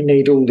about we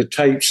need all the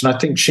tapes, and I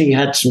think she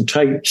had some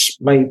tapes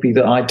maybe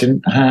that I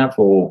didn't have,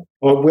 or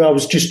I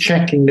was just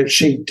checking that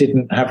she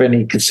didn't have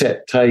any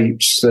cassette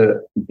tapes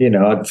that,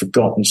 I'd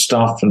forgotten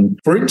stuff. And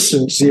for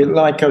instance,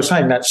 like I was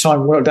saying,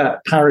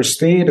 that Paris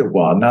Theatre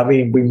one, I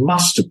mean, we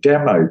must have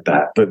demoed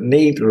that, but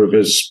neither of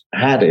us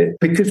had it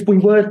because we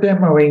were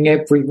demoing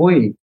every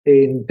week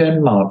in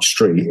Denmark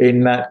Street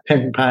in that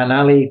 £10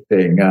 Alley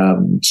thing,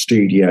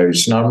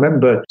 studios. And I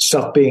remember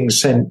stuff being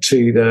sent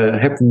to the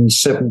Heaven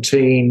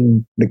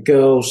 17, the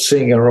girl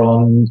singer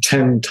on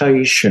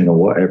Temptation or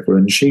whatever,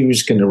 and she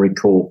was going to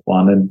record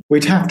one. And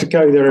we'd have to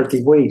go there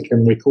every week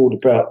and record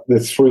about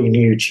the 3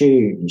 new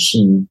tunes.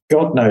 And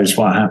God knows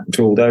what happened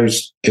to all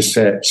those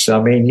cassettes.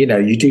 I mean,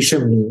 you do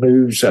so many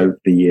moves over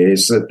the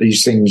years that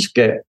these things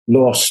get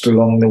lost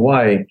along the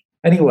way.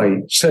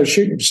 Anyway, so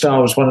Shooting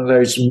Star was one of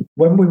those.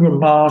 When we were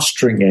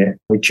mastering it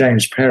with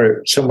James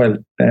Perrott, somewhere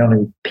down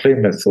in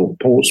Plymouth or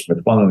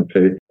Portsmouth, one of the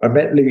two, I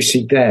met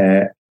Lucy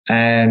there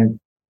and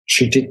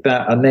she did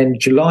that. And then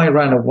July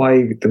Ran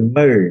Away with the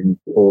Moon,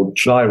 or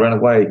July Ran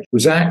Away,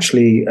 was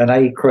actually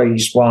an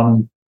Craze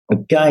one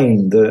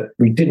again that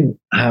we didn't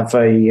have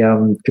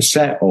a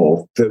cassette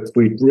of, that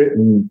we'd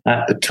written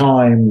at the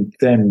time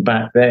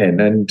back then.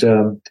 And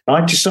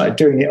I just started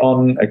doing it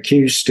on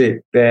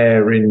acoustic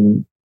there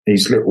in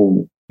his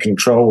little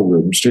control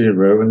room, studio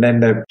room, and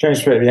then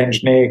James Perrott, the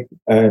engineer,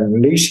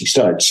 and Lucy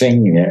started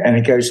singing it, and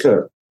he goes,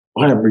 look,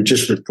 why don't we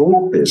just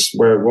record this?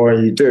 Why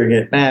are you doing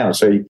it now?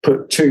 So he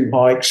put 2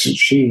 mics,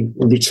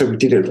 and so we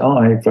did it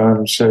live.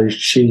 So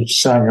she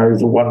sang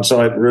over one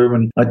side of the room,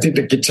 and I did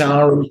the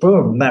guitar, and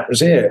boom, that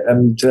was it.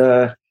 And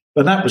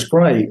that was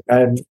great.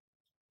 And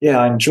yeah,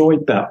 I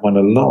enjoyed that one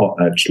a lot,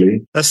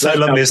 actually. That's so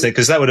lovely, isn't it?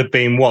 Because that would have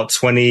been,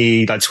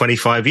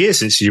 25 years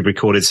since you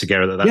recorded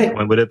together at that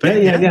point, would it be?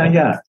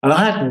 Yeah. And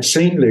I hadn't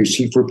seen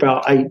Lucy for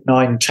about 8,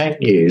 9, 10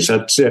 years.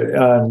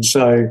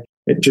 So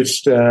it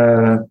just,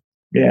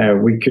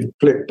 we could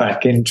flip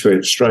back into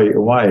it straight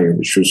away,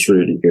 which was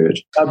really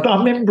good. I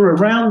remember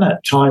around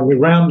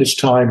this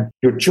time,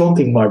 you're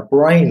jogging my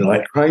brain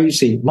like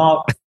crazy.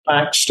 Mark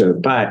Baxter,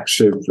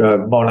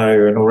 of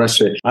Mono and all the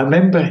rest of it. I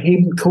remember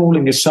him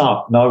calling us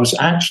up, and I was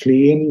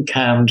actually in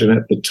Camden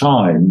at the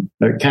time,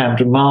 at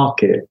Camden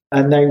Market,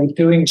 and they were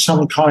doing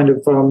some kind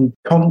of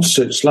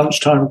concerts,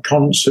 lunchtime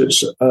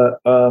concerts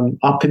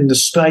up in the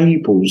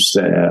stables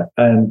there.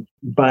 And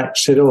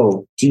Bax said,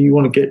 oh, do you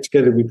want to get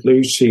together with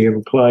Lucy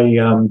and play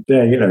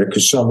there,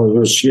 because some of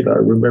us,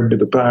 remember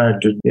the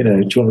band, and, do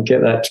you want to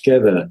get that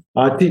together?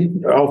 I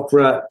did offer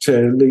that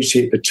to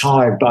Lucy at the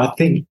time, but I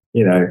think,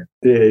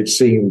 it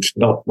seemed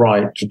not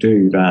right to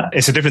do that.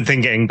 It's a different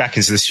thing getting back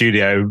into the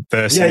studio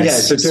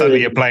versus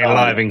suddenly you're playing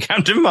live in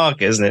Camden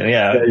Market, isn't it?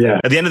 Yeah.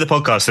 At the end of the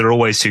podcast, there are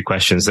always 2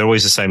 questions. They're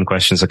always the same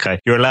questions. Okay.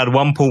 You're allowed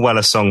 1 Paul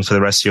Weller song for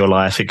the rest of your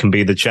life. It can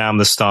be the Jam,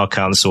 the Star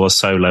Council, or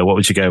solo. What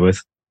would you go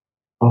with?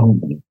 Oh,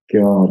 my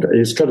God.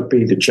 It's got to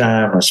be the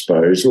Jam, I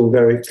suppose,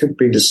 although it could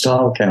be the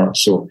Style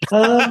Council.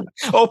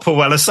 Or Paul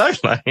Weller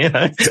solo,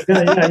 Yeah.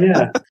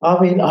 I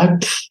mean,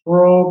 I'd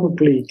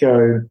probably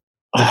go...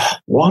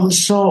 1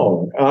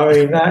 song. I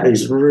mean, that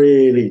is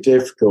really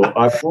difficult.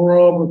 I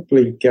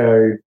probably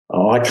go,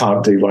 I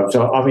can't do one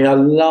song. I mean, I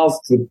love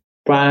the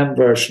band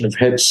version of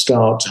Head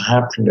Start to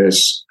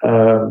Happiness.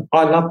 I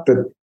love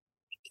the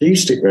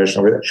acoustic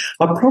version of it.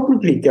 I'd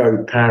probably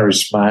go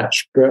Paris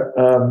Match, but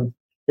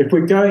if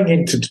we're going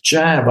into the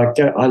Jam,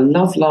 I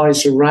love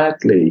Liza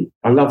Radley.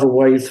 I love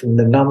Away from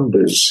the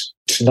Numbers,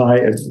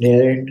 Tonight at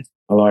Noon.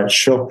 I like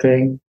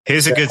Shopping.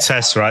 Here's a good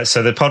test, right?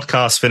 So the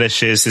podcast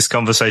finishes, this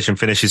conversation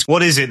finishes.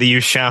 What is it that you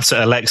shout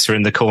at Alexa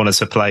in the corner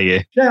to play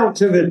you? Shout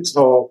to the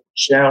top,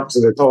 shout to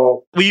the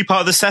top. Were you part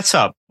of the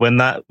setup when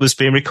that was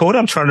being recorded?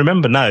 I'm trying to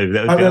remember.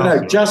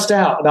 No, just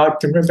out. And I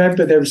can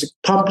remember there was a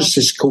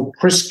publicist called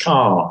Chris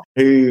Carr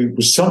who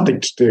was something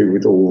to do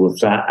with all of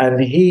that.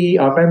 And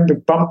I remember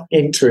bumping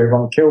into him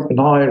on Kilburn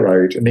High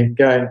Road and him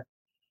going,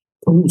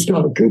 oh, he's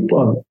done a good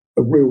one,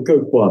 a real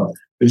good one.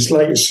 This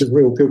latest is a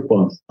real good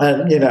one.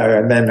 And,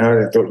 and then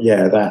I thought,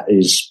 yeah, that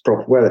is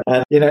proper weather.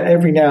 And,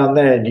 every now and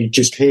then you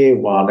just hear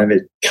one and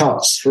it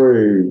cuts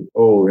through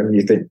and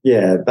you think,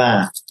 yeah,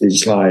 that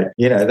is like,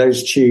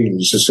 those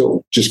tunes are sort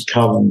of just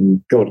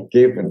come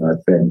God-given, I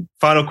think.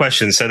 Final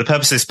question. So the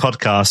purpose of this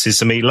podcast is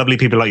to meet lovely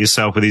people like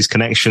yourself with these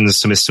connections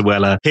to Mr.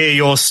 Weller, hear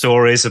your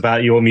stories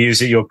about your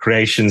music, your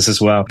creations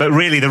as well. But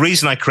really, the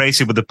reason I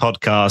created with the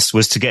podcast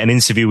was to get an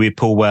interview with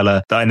Paul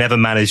Weller that I never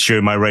managed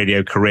during my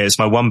radio career. It's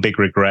my one big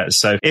regret.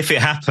 So if it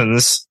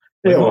happens...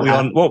 What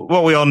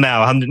are we on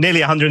now? Nearly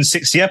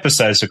 160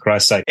 episodes, for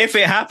Christ's sake. If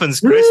it happens,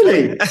 Chris...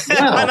 Really? Wow.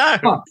 I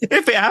know.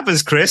 If it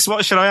happens, Chris,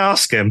 what should I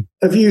ask him?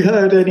 Have you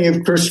heard any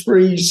of Chris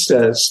Free's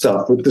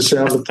stuff with the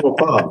sound of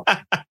pop up?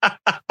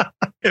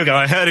 Here we go.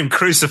 I heard him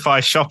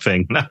crucify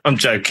shopping. No, I'm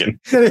joking.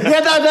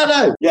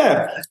 No.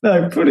 Yeah,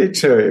 no, put it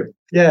to him.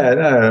 Yeah,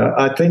 no,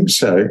 I think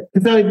so.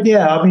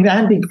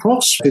 Andy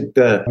Cross did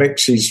the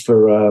mixes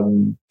for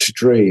To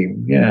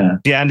Dream, yeah.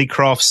 Yeah, Andy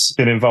Croft's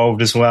been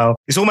involved as well.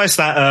 It's almost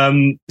that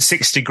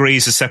 6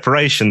 degrees of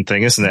separation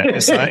thing, isn't it?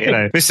 It's like,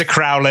 Mr.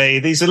 Crowley,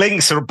 these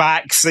links are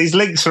backs, these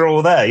links are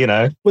all there,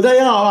 Well, they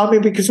are.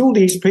 Because all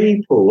these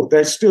people,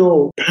 they're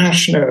still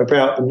passionate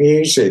about the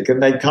music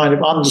and they kind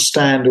of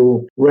understand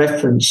all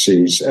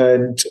references.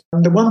 And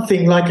the one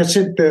thing, like I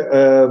said,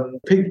 that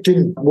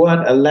people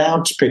weren't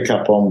allowed to pick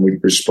up on with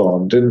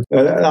Respond, and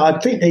I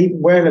think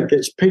even Weller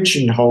gets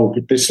pigeonholed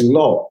with this a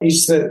lot,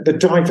 is the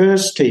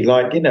diversity.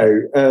 Like,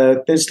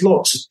 there's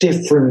lots of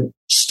different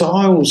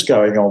styles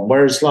going on,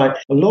 whereas like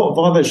a lot of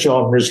other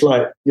genres,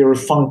 like you're a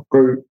funk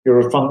group,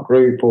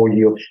 or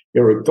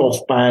you're a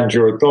goth band,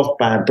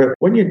 but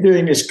when you're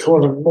doing this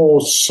kind of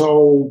more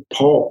soul,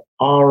 pop,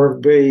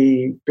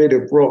 R&B, bit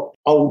of rock,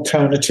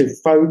 alternative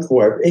folk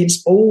work,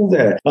 it's all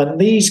there. And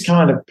these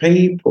kind of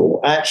people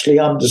actually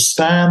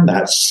understand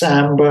that.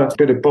 Samba,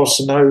 bit of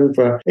bossa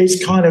nova,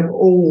 it's kind of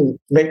all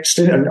mixed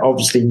in, and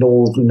obviously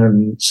northern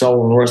and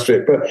soul and the rest of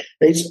it, but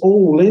it's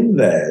all in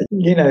there.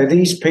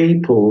 These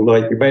people,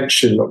 like you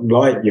mentioned,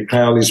 like your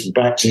Crowleys and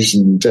Baxters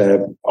and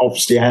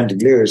obviously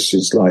Andy Lewis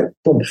is like,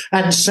 boom.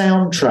 And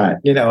soundtrack,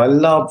 I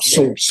love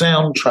sort of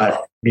soundtrack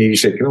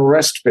music and all the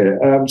rest of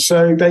it.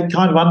 So they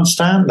kind of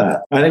understand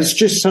that. And it's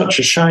just such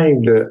a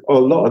shame that a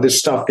lot of this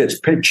stuff gets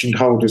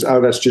pigeonholed as,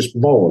 that's just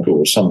mod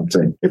or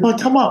something. If I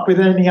come up with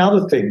any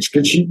other things,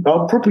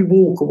 I'll probably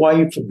walk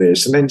away from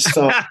this and then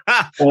start...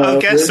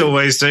 guests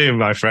always do,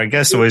 my friend.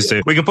 Guests always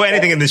do. We can put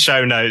anything in the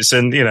show notes.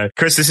 And,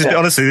 Chris,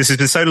 honestly, this has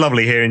been so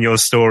lovely hearing your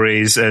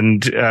stories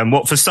and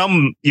what for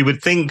some you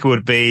would think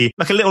would be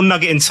like a little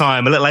nugget in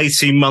time, a little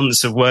 18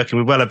 months of working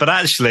with Weller. But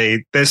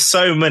actually, there's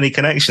so many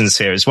connections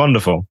here. It's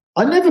wonderful.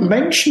 I never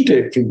mentioned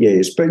it for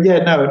years, but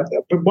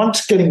but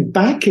once getting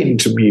back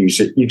into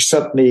music, you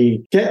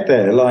suddenly get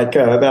there, like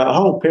that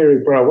whole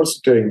period where I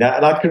wasn't doing that.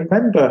 And I can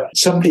remember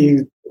somebody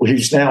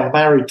who's now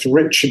married to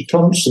Richard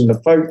Thompson, the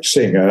folk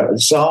singer,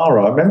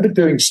 Zara. I remember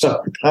doing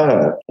stuff with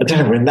her. I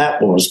don't know when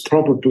that was,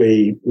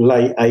 probably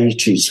late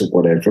 80s or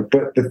whatever.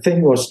 But the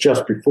thing was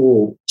just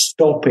before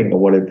stopping or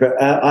whatever.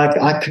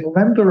 I can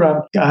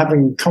remember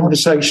having a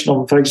conversation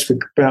on Facebook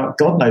about,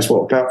 God knows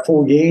what, about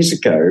 4 years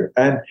ago.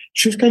 And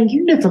she was going,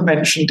 you never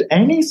mentioned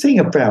anything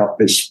about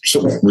this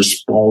sort of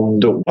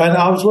Respond. And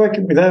I was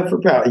working with her for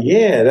about a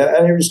year.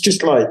 And it was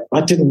just like,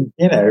 I didn't,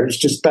 it was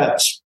just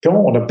that's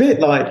gone. A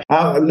bit like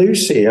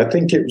Lucy, I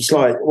think it was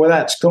like, well,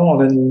 that's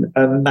gone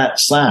and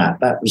that's that.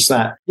 That was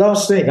that.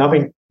 Last thing,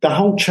 the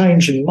whole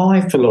change in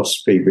my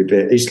philosophy with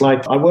it is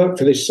like, I work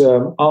for this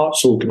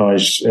arts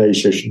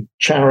organisation,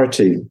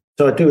 charity.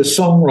 So I do a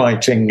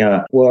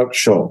songwriting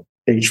workshop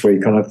each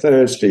week on a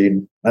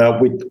Thursday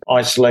with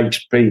isolated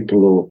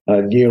people or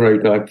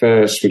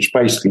neurodiverse, which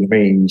basically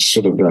means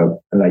sort of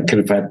they could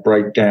have had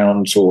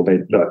breakdowns or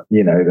they're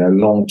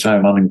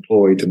long-term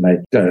unemployed and they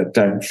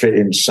don't fit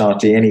in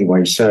society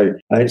anyway. So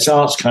it's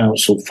Arts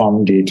Council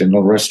funded and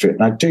all the rest of it.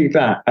 And I do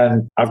that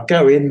and I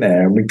go in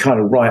there and we kind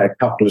of write a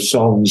couple of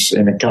songs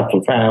in a couple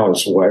of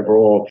hours or whatever,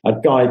 or I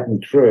guide them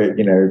through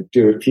it,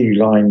 do a few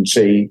lines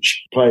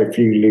each, play a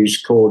few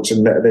loose chords,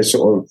 and there's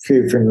sort of a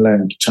few of them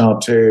learn guitar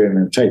too, and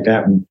then take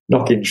that and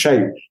knock it in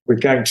shape. We're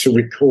going to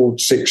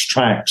record 6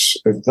 tracks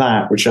of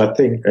that, which I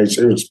think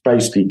is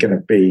basically going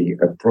to be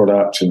a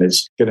product, and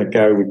it's going to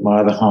go with my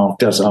other half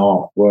does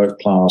art work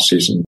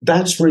classes. And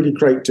that's really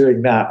great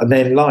doing that. And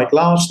then like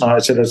last night, I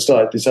said I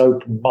started this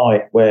open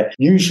mic where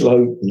usual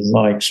open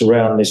mics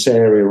around this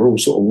area are all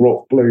sort of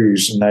rock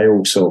blues and they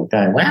all sort of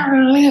go,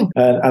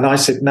 and I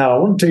said, no, I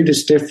want to do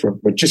this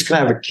different. We're just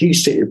going to have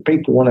acoustic. If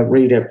people want to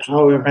read a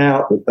poem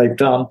out that they've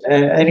done,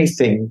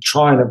 anything,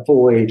 try and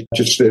avoid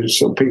just the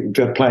sort of people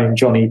just playing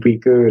Johnny B.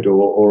 Good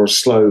or a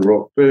slow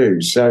rock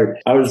blues. So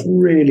I was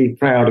really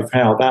proud of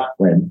how that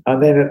went.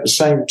 And then at the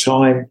same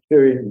time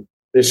doing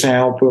this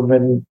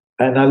album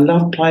And I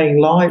love playing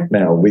live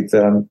now with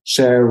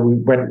Sarah. We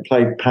went and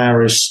played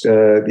Paris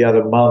the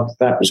other month.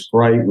 That was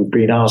great. We've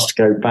been asked to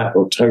go back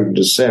October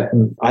the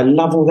 7th. I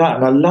love all that.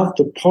 And I love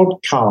the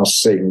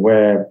podcast thing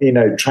where,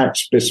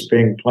 Tracks Bliss are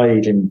being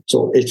played in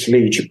sort of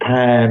Italy,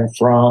 Japan,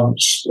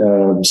 France,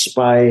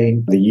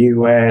 Spain, the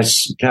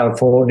US,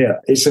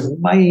 California. It's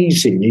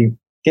amazing. You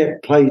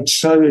get played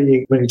so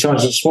many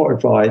times on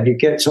Spotify and you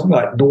get something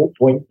like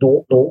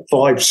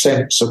 0.005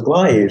 cents a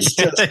play. It's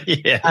just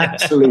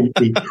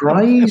absolutely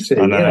crazy.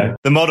 I know.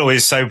 The model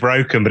is so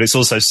broken, but it's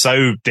also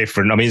so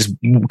different. I mean,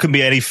 it couldn't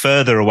be any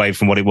further away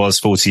from what it was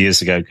 40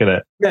 years ago, could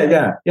it?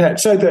 Yeah.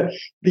 So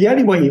the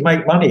only way you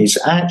make money is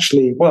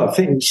actually,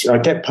 I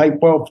get paid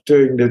well for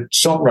doing the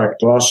songwriting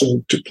class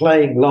and to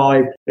playing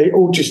live. It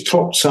all just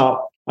tops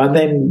up. And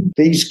then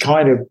these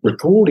kind of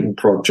recording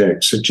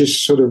projects are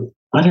just sort of,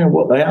 I don't know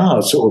what they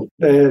are.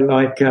 They're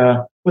like,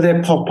 they're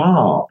pop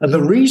art. And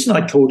the reason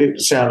I called it the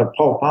sound of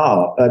pop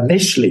art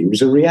initially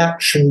was a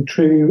reaction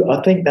to,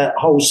 I think, that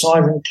whole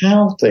Simon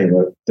Cowell thing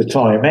at the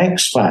time,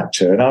 X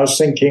Factor. And I was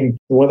thinking,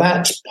 well,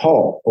 that's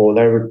pop, or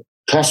they were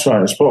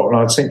classifying as pop. And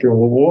I was thinking,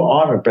 well,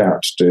 what I'm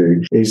about to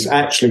do is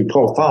actually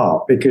pop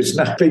art, because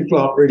now people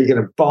aren't really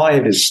going to buy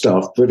this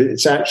stuff, but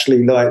it's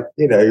actually like,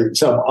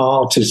 some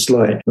artist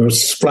like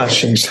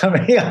splashing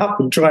something up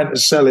and trying to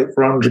sell it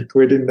for 100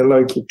 quid in the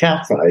local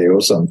cafe or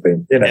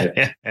something,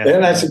 Yeah,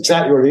 that's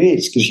exactly what it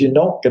is, because you're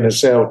not going to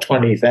sell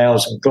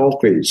 20,000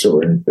 copies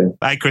or anything.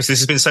 Hey, Chris, this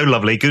has been so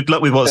lovely. Good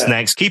luck with what's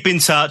next. Keep in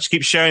touch,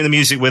 keep sharing the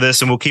music with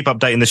us, and we'll keep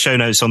updating the show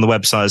notes on the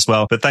website as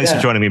well. But thanks for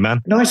joining me,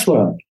 man. Nice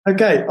one.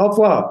 Okay, au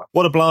revoir.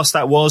 What a blast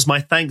that was. My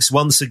thanks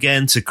once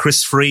again to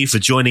Chris Free for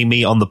joining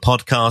me on the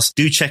podcast.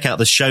 Do check out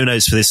the show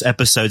notes for this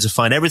episode to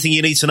find everything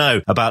you need to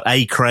know about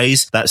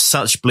Craze, that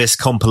Such Bliss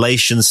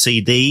compilation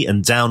CD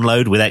and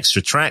download with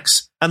extra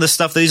tracks, and the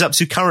stuff that he's up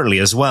to currently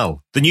as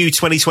well. The new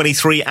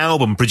 2023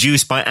 album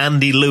produced by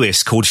Andy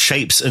Lewis called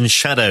Shapes and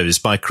Shadows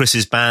by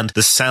Chris's band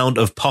The Sound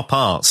of Pop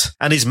Art,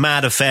 and his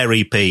Mad Affair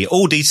EP.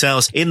 All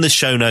details in the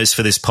show notes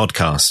for this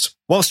podcast.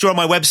 Whilst you're on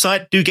my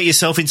website, do get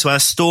yourself into our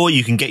store.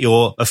 You can get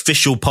your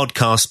official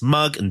podcast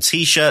mug and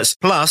t-shirts,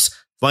 plus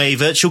buy a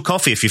virtual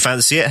coffee if you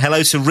fancy it.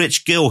 Hello to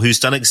Rich Gill, who's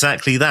done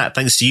exactly that.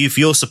 Thanks to you for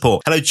your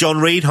support. Hello, John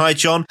Reed. Hi,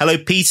 John. Hello,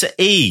 Peter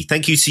E.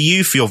 Thank you to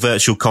you for your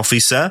virtual coffee,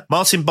 sir.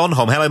 Martin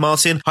Bonholm. Hello,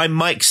 Martin. Hi,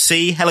 Mike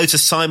C. Hello to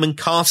Simon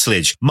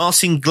Cartledge.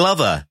 Martin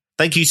Glover.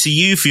 Thank you to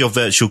you for your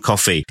virtual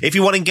coffee. If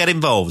you want to get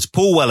involved,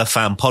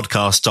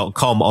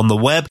 paulwellerfanpodcast.com on the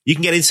web. You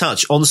can get in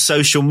touch on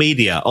social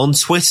media, on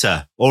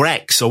Twitter or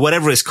X or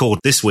whatever it's called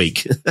this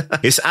week.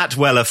 It's at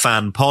Weller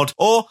Fan Pod,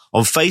 or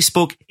on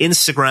Facebook,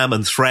 Instagram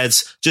and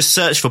Threads. Just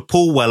search for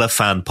Paul Weller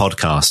Fan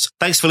Podcast.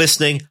 Thanks for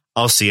listening.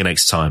 I'll see you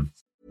next time.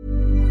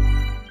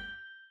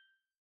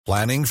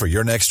 Planning for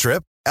your next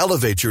trip?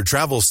 Elevate your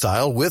travel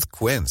style with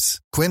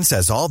Quince. Quince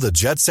has all the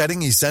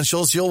jet-setting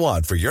essentials you'll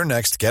want for your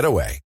next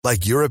getaway,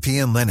 like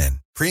European linen,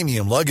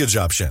 premium luggage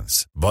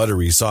options,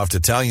 buttery soft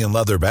Italian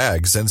leather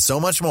bags, and so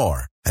much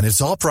more. And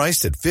it's all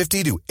priced at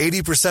 50 to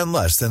 80%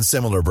 less than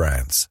similar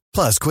brands.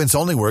 Plus, Quince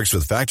only works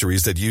with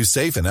factories that use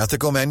safe and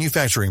ethical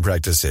manufacturing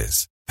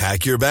practices.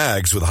 Pack your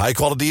bags with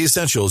high-quality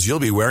essentials you'll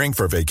be wearing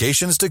for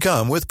vacations to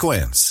come with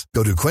Quince.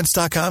 Go to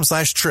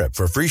quince.com/trip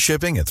for free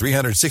shipping and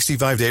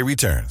 365-day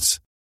returns.